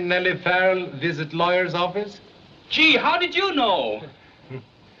find Nellie Farrell visit lawyer's office? Gee, how did you know?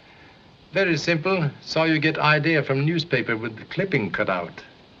 Very simple. Saw you get idea from newspaper with the clipping cut out.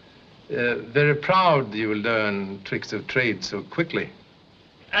 Very proud you learn tricks of trade so quickly.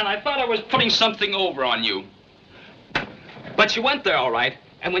 And I thought I was putting something over on you. But she went there all right.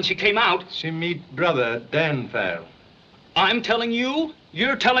 And when she came out... She meet brother, Dan Farrell. I'm telling you?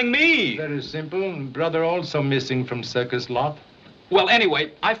 You're telling me. Very simple. Brother also missing from Circus lot. Well,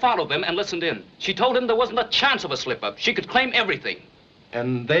 anyway, I followed them and listened in. She told him there wasn't a chance of a slip-up. She could claim everything.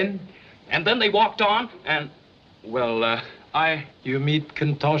 And then? And then they walked on and... Well, You meet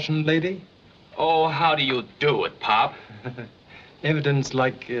contortion lady? Oh, how do you do it, Pop? Evidence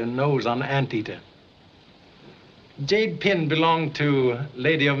like nose on anteater. Jade pin belonged to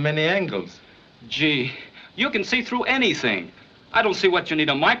lady of many angles. Gee, you can see through anything. I don't see what you need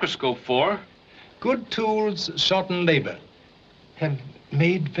a microscope for. Good tools shorten labor. Have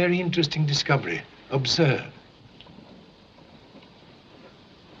made very interesting discovery. Observe.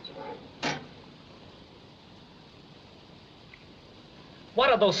 What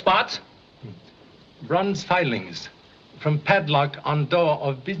are those spots? Bronze filings from padlock on door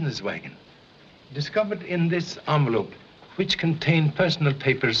of business wagon. Discovered in this envelope, which contained personal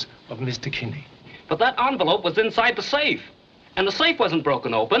papers of Mr. Kinney. But that envelope was inside the safe. And the safe wasn't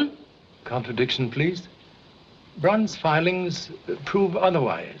broken open. Contradiction, please. Bronze filings prove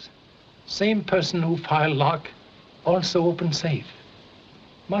otherwise. Same person who filed lock also opened safe.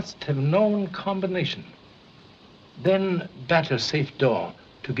 Must have known combination. Then batter safe door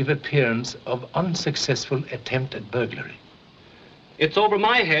to give appearance of unsuccessful attempt at burglary. It's over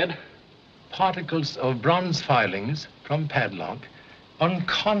my head. Particles of bronze filings from padlock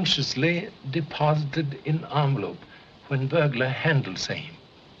unconsciously deposited in envelope when burglar handled same.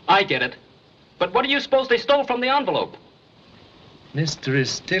 I get it. But what do you suppose they stole from the envelope? Mystery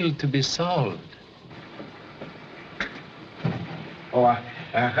still to be solved. Oh,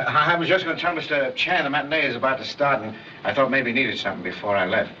 I was just going to tell Mr. Chan the matinee is about to start, and I thought maybe he needed something before I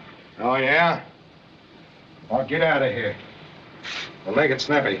left. Oh, yeah? Well, get out of here. We'll make it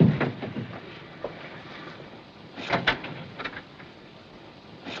snappy.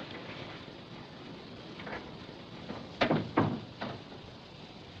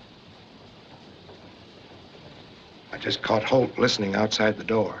 I just caught Holt listening outside the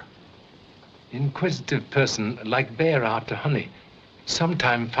door. Inquisitive person, like bear after honey,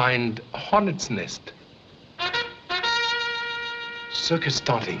 sometime find a hornet's nest. Circus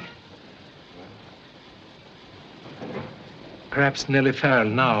starting. Perhaps Nellie Farrell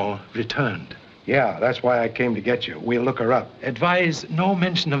now returned. Yeah, that's why I came to get you. We'll look her up. Advise no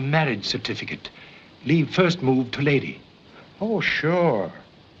mention of marriage certificate. Leave first move to lady. Oh, sure.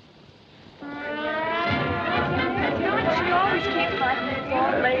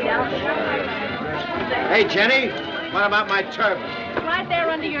 Hey, Jenny, what about my turban? Right there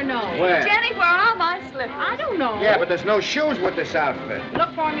under your nose. Where? Jenny, where are my slippers? I don't know. Yeah, but there's no shoes with this outfit. Look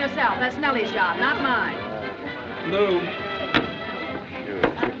for them yourself. That's Nellie's job, not mine. Lou.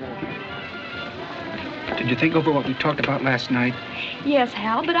 Did you think over what we talked about last night? Yes,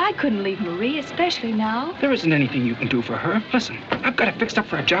 Hal, but I couldn't leave Marie, especially now. There isn't anything you can do for her. Listen, I've got it fixed up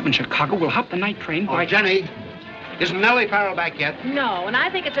for a job in Chicago. We'll hop the night train. Oh, Jenny, isn't Nellie Farrell back yet? No, and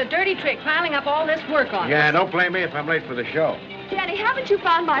I think it's a dirty trick piling up all this work on Yeah, us. don't blame me if I'm late for the show. Jenny, haven't you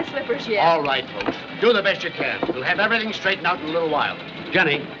found my slippers yet? All right, folks. Do the best you can. We'll have everything straightened out in a little while.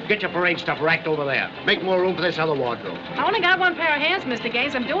 Jenny, get your parade stuff racked over there. Make more room for this other wardrobe. I only got one pair of hands, Mr.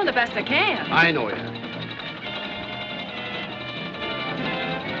 Gaines. I'm doing the best I can. I know you.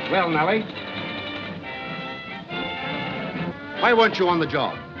 Well, Nellie? Why weren't you on the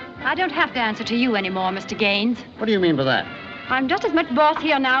job? I don't have to answer to you anymore, Mr. Gaines. What do you mean by that? I'm just as much boss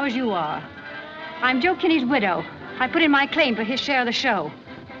here now as you are. I'm Joe Kinney's widow. I put in my claim for his share of the show.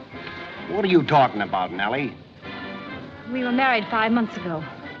 What are you talking about, Nellie? We were married 5 months ago.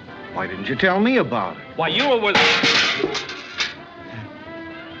 Why didn't you tell me about it? Why, you were with...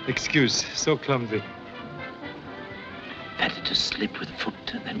 Excuse, so clumsy. Better to slip with foot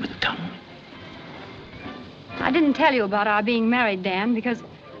than with tongue. I didn't tell you about our being married, Dan, because,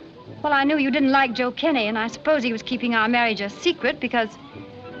 well, I knew you didn't like Joe Kinney, and I suppose he was keeping our marriage a secret because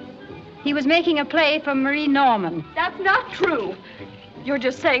he was making a play for Marie Norman. That's not true. You're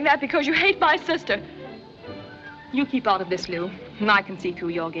just saying that because you hate my sister. You keep out of this, Lou, and I can see through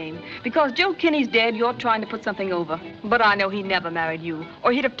your game. Because Joe Kinney's dead, you're trying to put something over. But I know he never married you,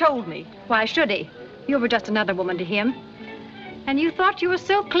 or he'd have told me. Why should he? You were just another woman to him. And you thought you were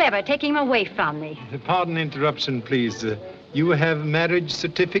so clever taking him away from me. Pardon interruption, please. You have marriage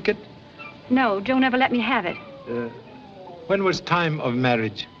certificate? No, Joe never let me have it. When was time of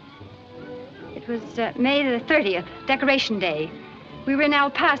marriage? It was May the 30th, Decoration Day. We were in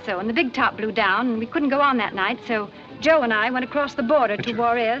El Paso, and the big top blew down, and we couldn't go on that night, so Joe and I went across the border to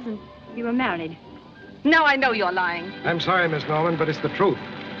Juarez, and we were married. Now I know you're lying. I'm sorry, Miss Norman, but it's the truth.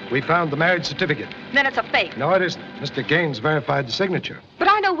 We found the marriage certificate. Then it's a fake. No, it isn't. Mr. Gaines verified the signature. But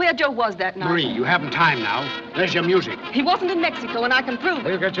I know where Joe was that night. Marie, you haven't time now. There's your music. He wasn't in Mexico, and I can prove it.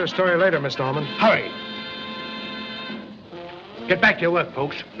 We'll get your story later, Miss Norman. Hurry. Get back to your work,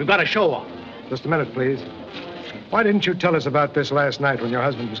 folks. We've got a show on. Just a minute, please. Why didn't you tell us about this last night when your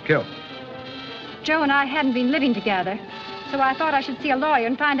husband was killed? Joe and I hadn't been living together, so I thought I should see a lawyer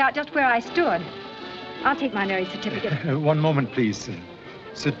and find out just where I stood. I'll take my marriage certificate. One moment, please.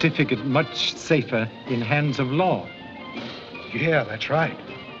 Certificate much safer in hands of law. Yeah, that's right.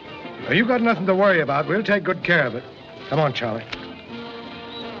 Now, you've got nothing to worry about. We'll take good care of it. Come on, Charlie.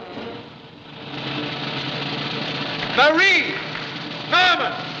 Marie!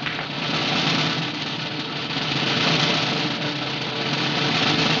 Norman!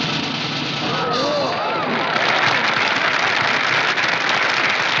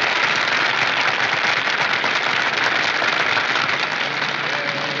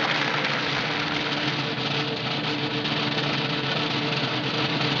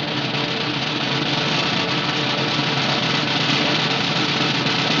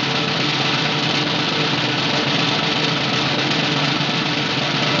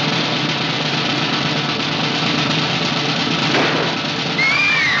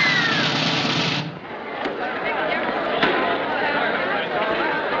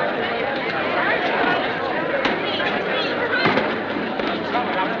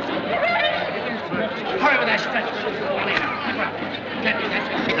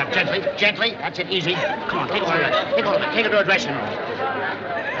 Gently, that's it, easy. Come on, take hold of it. Take hold of it. Take it to a dressing room.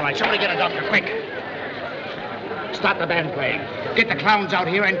 All right, somebody get a doctor, quick. Stop the band playing. Get the clowns out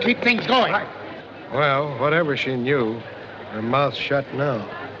here and keep things going. Right. Well, whatever she knew, Her mouth's shut now.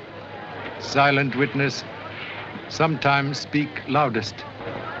 Silent witness sometimes speak loudest.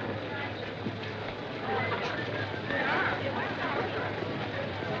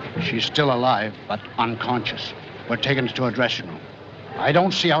 She's still alive, but unconscious. We're taking her to a dressing room. I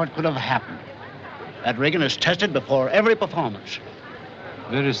don't see how it could have happened. That rigging is tested before every performance.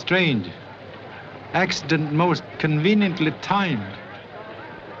 Very strange. Accident most conveniently timed.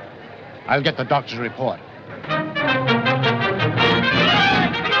 I'll get the doctor's report.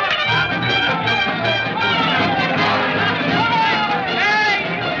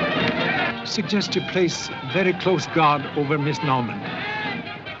 Suggest you place very close guard over Miss Norman.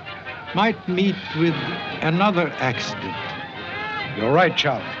 Might meet with another accident. You're right,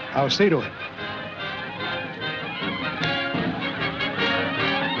 Charlie. I'll see to it.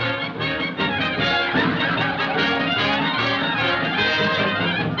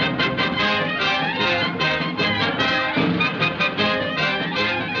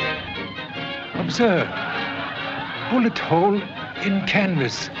 Observe. Bullet hole in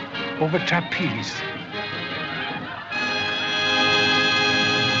canvas over trapeze.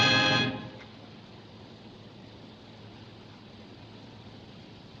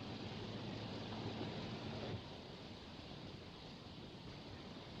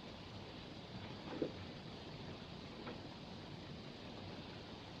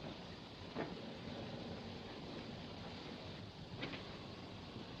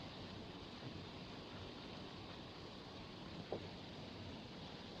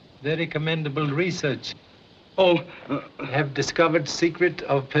 Very commendable research. Have discovered secret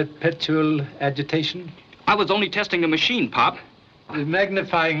of perpetual agitation? I was only testing a machine, Pop.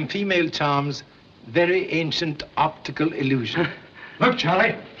 Magnifying female charms, very ancient optical illusion. Look,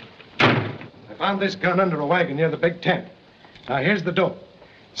 Charlie. I found this gun under a wagon near the big tent. Now, here's the dope.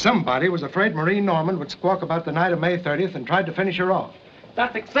 Somebody was afraid Marie Norman would squawk about the night of May 30th and tried to finish her off.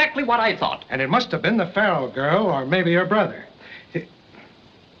 That's exactly what I thought. And it must have been the Farrell girl or maybe her brother.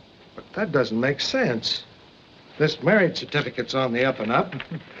 But that doesn't make sense. This marriage certificate's on the up and up.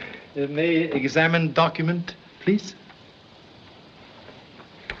 May examine document, please?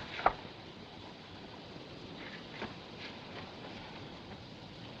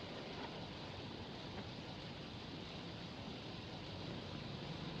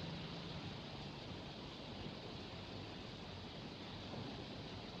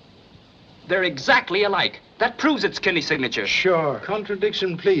 They're exactly alike. That proves it's Kinney's signature. Sure.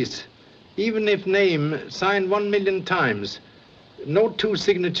 Contradiction, please. Even if name signed 1 million times, no two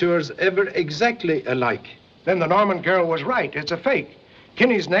signatures ever exactly alike. Then the Norman girl was right. It's a fake.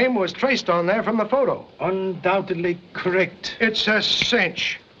 Kinney's name was traced on there from the photo. Undoubtedly correct. It's a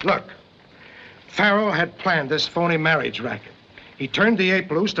cinch. Look, Farrell had planned this phony marriage racket. He turned the ape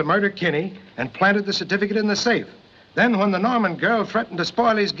loose to murder Kinney and planted the certificate in the safe. Then when the Norman girl threatened to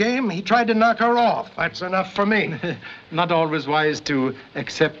spoil his game, he tried to knock her off. That's enough for me. Not always wise to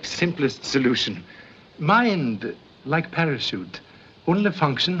accept simplest solution. Mind, like parachute, only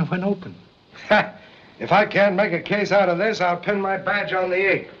function when open. If I can't make a case out of this, I'll pin my badge on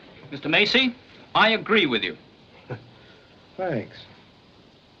the ape. Mr. Macy, I agree with you. Thanks.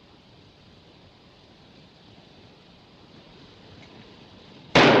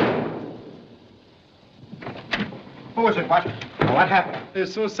 Who was it, what? What happened?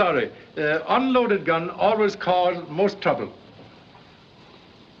 So sorry. Unloaded gun always cause most trouble.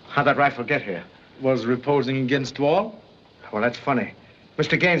 How'd that rifle get here? Was reposing against wall. Well, that's funny.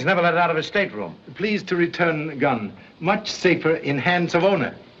 Mr. Gaines never let it out of his stateroom. Please to return gun. Much safer in hands of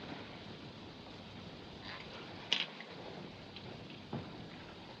owner.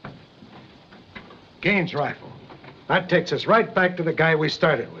 Gaines' rifle. That takes us right back to the guy we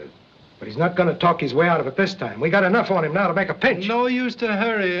started with. But he's not going to talk his way out of it this time. We got enough on him now to make a pinch. No use to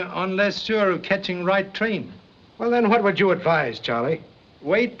hurry unless sure of catching right train. Well, then what would you advise, Charlie?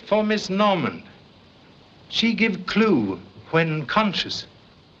 Wait for Miss Norman. She give clue when conscious.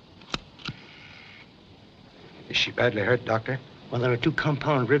 Is she badly hurt, Doctor? Well, there are 2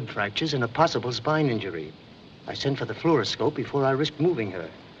 compound rib fractures and a possible spine injury. I sent for the fluoroscope before I risked moving her.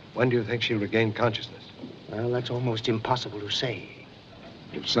 When do you think she'll regain consciousness? Well, that's almost impossible to say.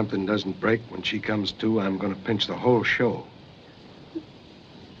 If something doesn't break when she comes to, I'm going to pinch the whole show.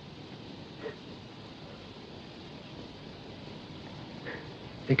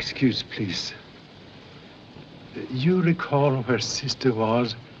 Excuse, please. You recall where sister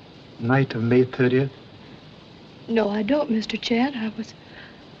was night of May 30th? No, I don't, Mr. Chan.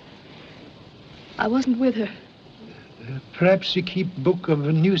 I wasn't with her. Perhaps you keep book of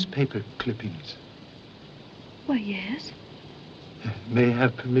newspaper clippings. Why, yes. May I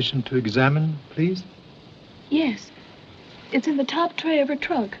have permission to examine, please? Yes. It's in the top tray of her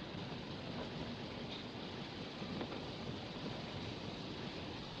trunk.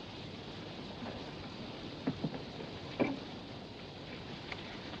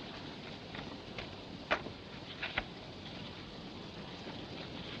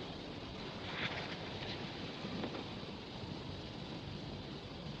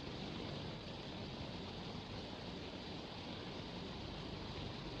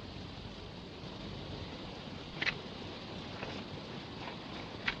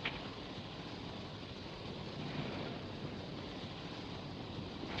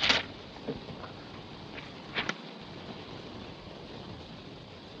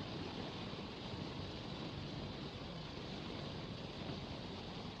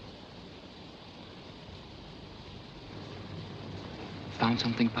 Found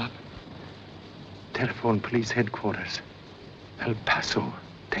something, Pop? Telephone police headquarters, El Paso,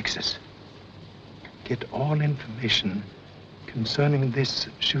 Texas. Get all information concerning this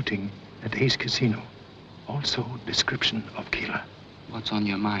shooting at Ace Casino. Also, description of killer. What's on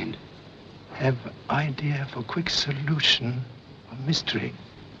your mind? Have idea for quick solution of mystery.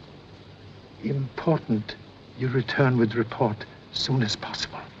 Important you return with report soon as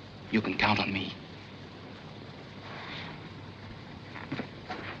possible. You can count on me.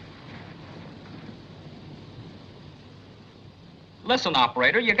 Listen,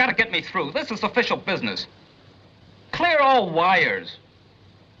 operator, you gotta get me through. This is official business. Clear all wires.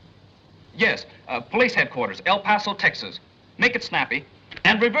 Yes, police headquarters, El Paso, Texas. Make it snappy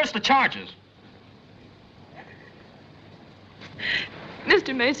and reverse the charges.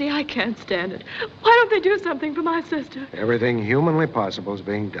 Mr. Macy, I can't stand it. Why don't they do something for my sister? Everything humanly possible is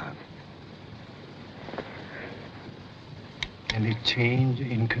being done. Any change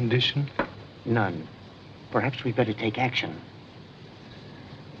in condition? None. Perhaps we'd better take action.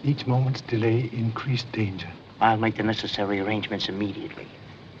 Each moment's delay increased danger. I'll make the necessary arrangements immediately.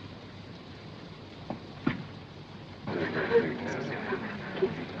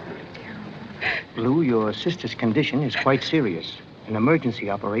 Lou, your sister's condition is quite serious. An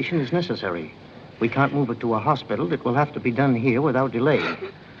emergency operation is necessary. We can't move her to a hospital. It will have to be done here without delay.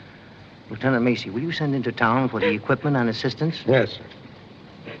 Lieutenant Macy, will you send into town for the equipment and assistance? Yes,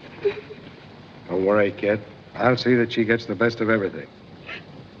 sir. Don't worry, kid. I'll see that she gets the best of everything.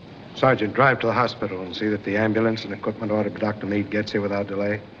 Sergeant, drive to the hospital and see that the ambulance and equipment ordered by Dr. Meade gets here without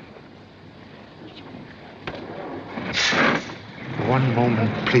delay. One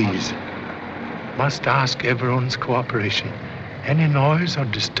moment, please. Must ask everyone's cooperation. Any noise or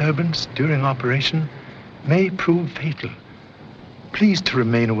disturbance during operation may prove fatal. Please to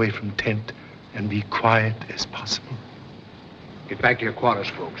remain away from tent and be quiet as possible. Get back to your quarters,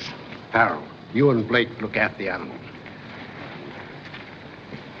 folks. Farrell, you and Blake look after the animals.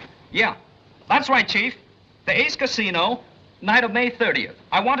 Yeah, that's right, Chief. The Ace Casino, night of May 30th.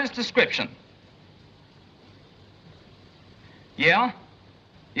 I want his description. Yeah?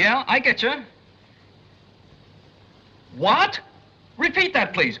 Yeah, I get you. What? Repeat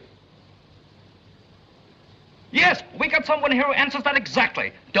that, please. Yes, we got someone here who answers that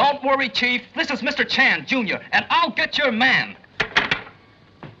exactly. Don't worry, Chief. This is Mr. Chan, Jr., and I'll get your man.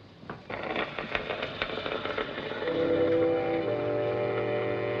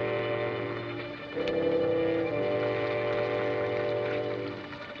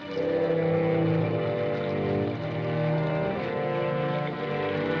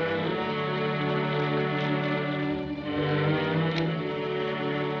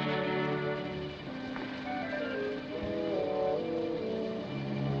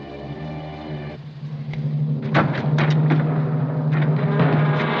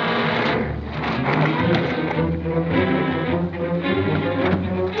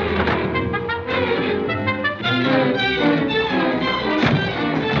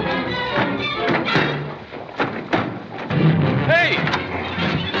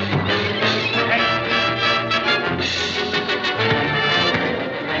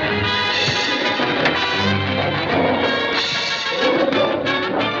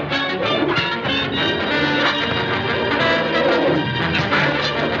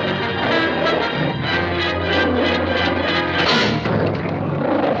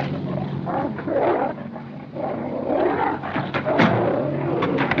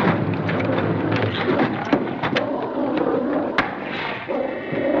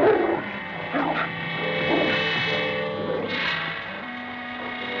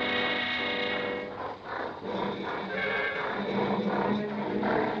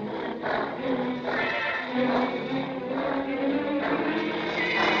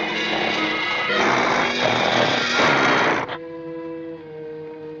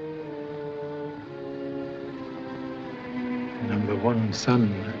 young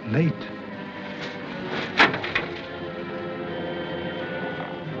son late.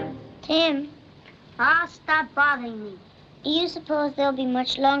 Tim. Stop bothering me. Do you suppose they'll be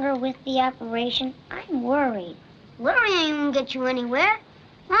much longer with the operation? I'm worried. Worrying won't get you anywhere.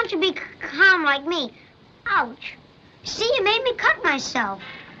 Why don't you be calm like me? Ouch. See, you made me cut myself.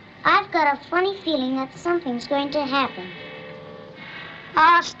 I've got a funny feeling that something's going to happen.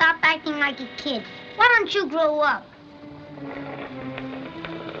 Stop acting like a kid. Why don't you grow up?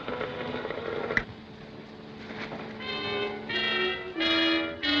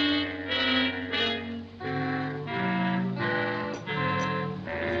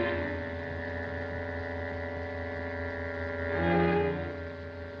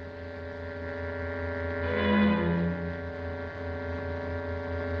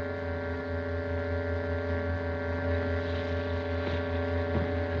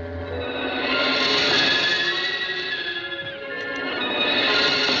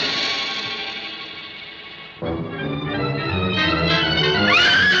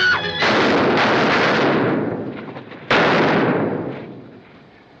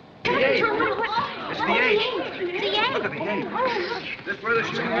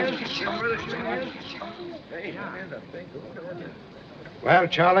 Well,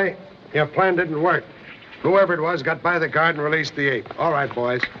 Charlie, your plan didn't work. Whoever it was got by the guard and released the ape. All right,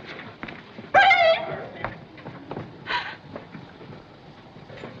 boys.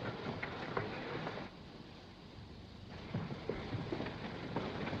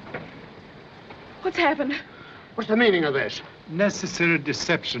 What's happened? What's the meaning of this? Necessary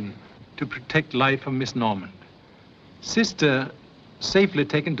deception to protect life of Miss Norman. Sister safely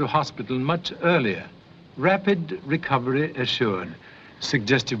taken to hospital much earlier. Rapid recovery assured.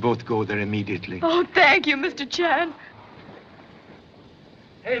 Suggest you both go there immediately. Oh, thank you, Mr. Chan.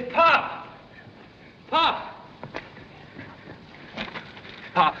 Hey, Pop! Pop!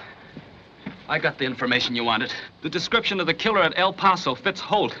 Pop, I got the information you wanted. The description of the killer at El Paso fits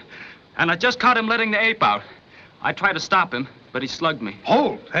Holt. And I just caught him letting the ape out. I tried to stop him, but he slugged me.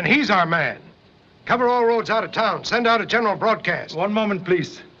 Holt, and he's our man. Cover all roads out of town. Send out a general broadcast. One moment,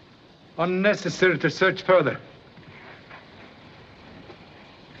 please. Unnecessary to search further.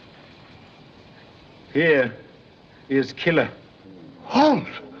 Here is killer. Holt!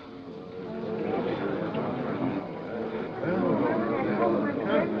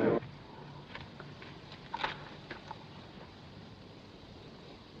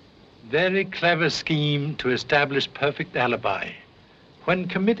 Very clever scheme to establish perfect alibi. When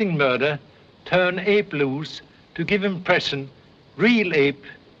committing murder, turn ape loose to give impression real ape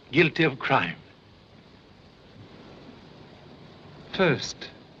guilty of crime. First,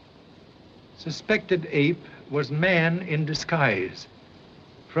 suspected ape was man in disguise.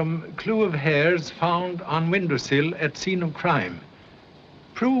 From clue of hairs found on windowsill at scene of crime.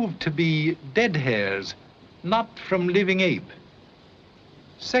 Proved to be dead hairs, not from living ape.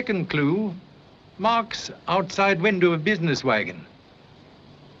 Second clue, marks outside window of business wagon.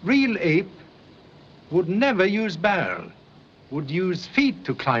 Real ape would never use barrel, would use feet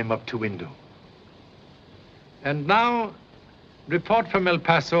to climb up to window. And now, report from El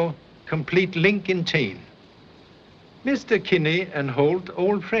Paso, complete link in chain. Mr. Kinney and Holt,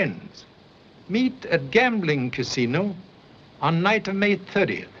 old friends, meet at gambling casino on night of May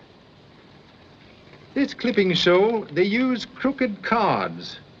 30th. This clipping show they use crooked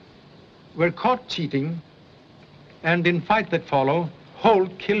cards, were caught cheating, and in fight that follow,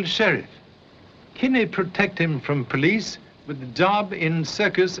 Holt killed sheriff. Kinney protect him from police with a job in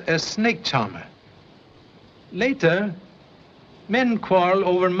Circus as snake charmer. Later, men quarrel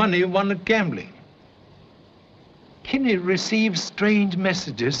over money won at gambling. Kinney receives strange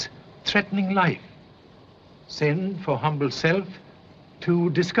messages threatening life. Send for humble self to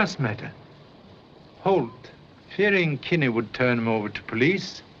discuss matter. Holt, fearing Kinney would turn him over to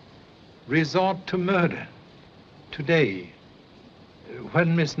police, resort to murder. Today,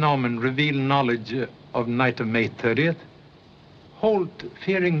 when Miss Norman revealed knowledge of night of May 30th, Holt,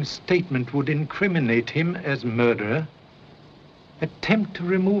 fearing statement would incriminate him as murderer, attempt to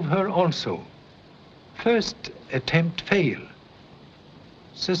remove her also. First attempt fail.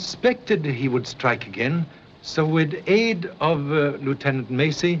 Suspected he would strike again, so with aid of Lieutenant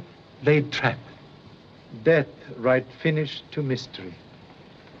Macy, laid trap. Death right finish to mystery.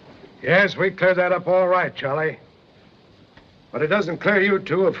 Yes, we cleared that up all right, Charlie. But it doesn't clear you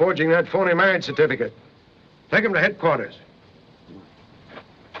two of forging that phony marriage certificate. Take him to headquarters.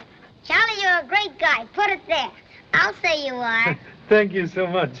 Charlie, you're a great guy. Put it there. I'll say you are. Thank you so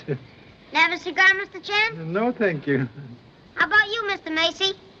much. Have a cigar, Mr. Chen? No, thank you. How about you, Mr.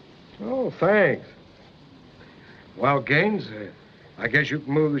 Macy? Oh, thanks. Well, Gaines, I guess you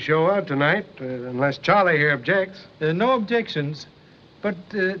can move the show out tonight, unless Charlie here objects. No objections. But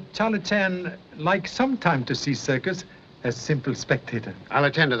Charlie Chan likes sometime to see Circus as simple spectator. I'll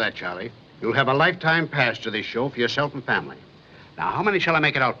attend to that, Charlie. You'll have a lifetime pass to this show for yourself and family. Now, how many shall I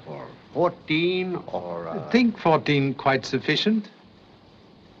make it out for? 14 or... I think 14 quite sufficient.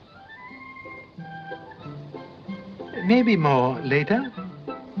 Maybe more later.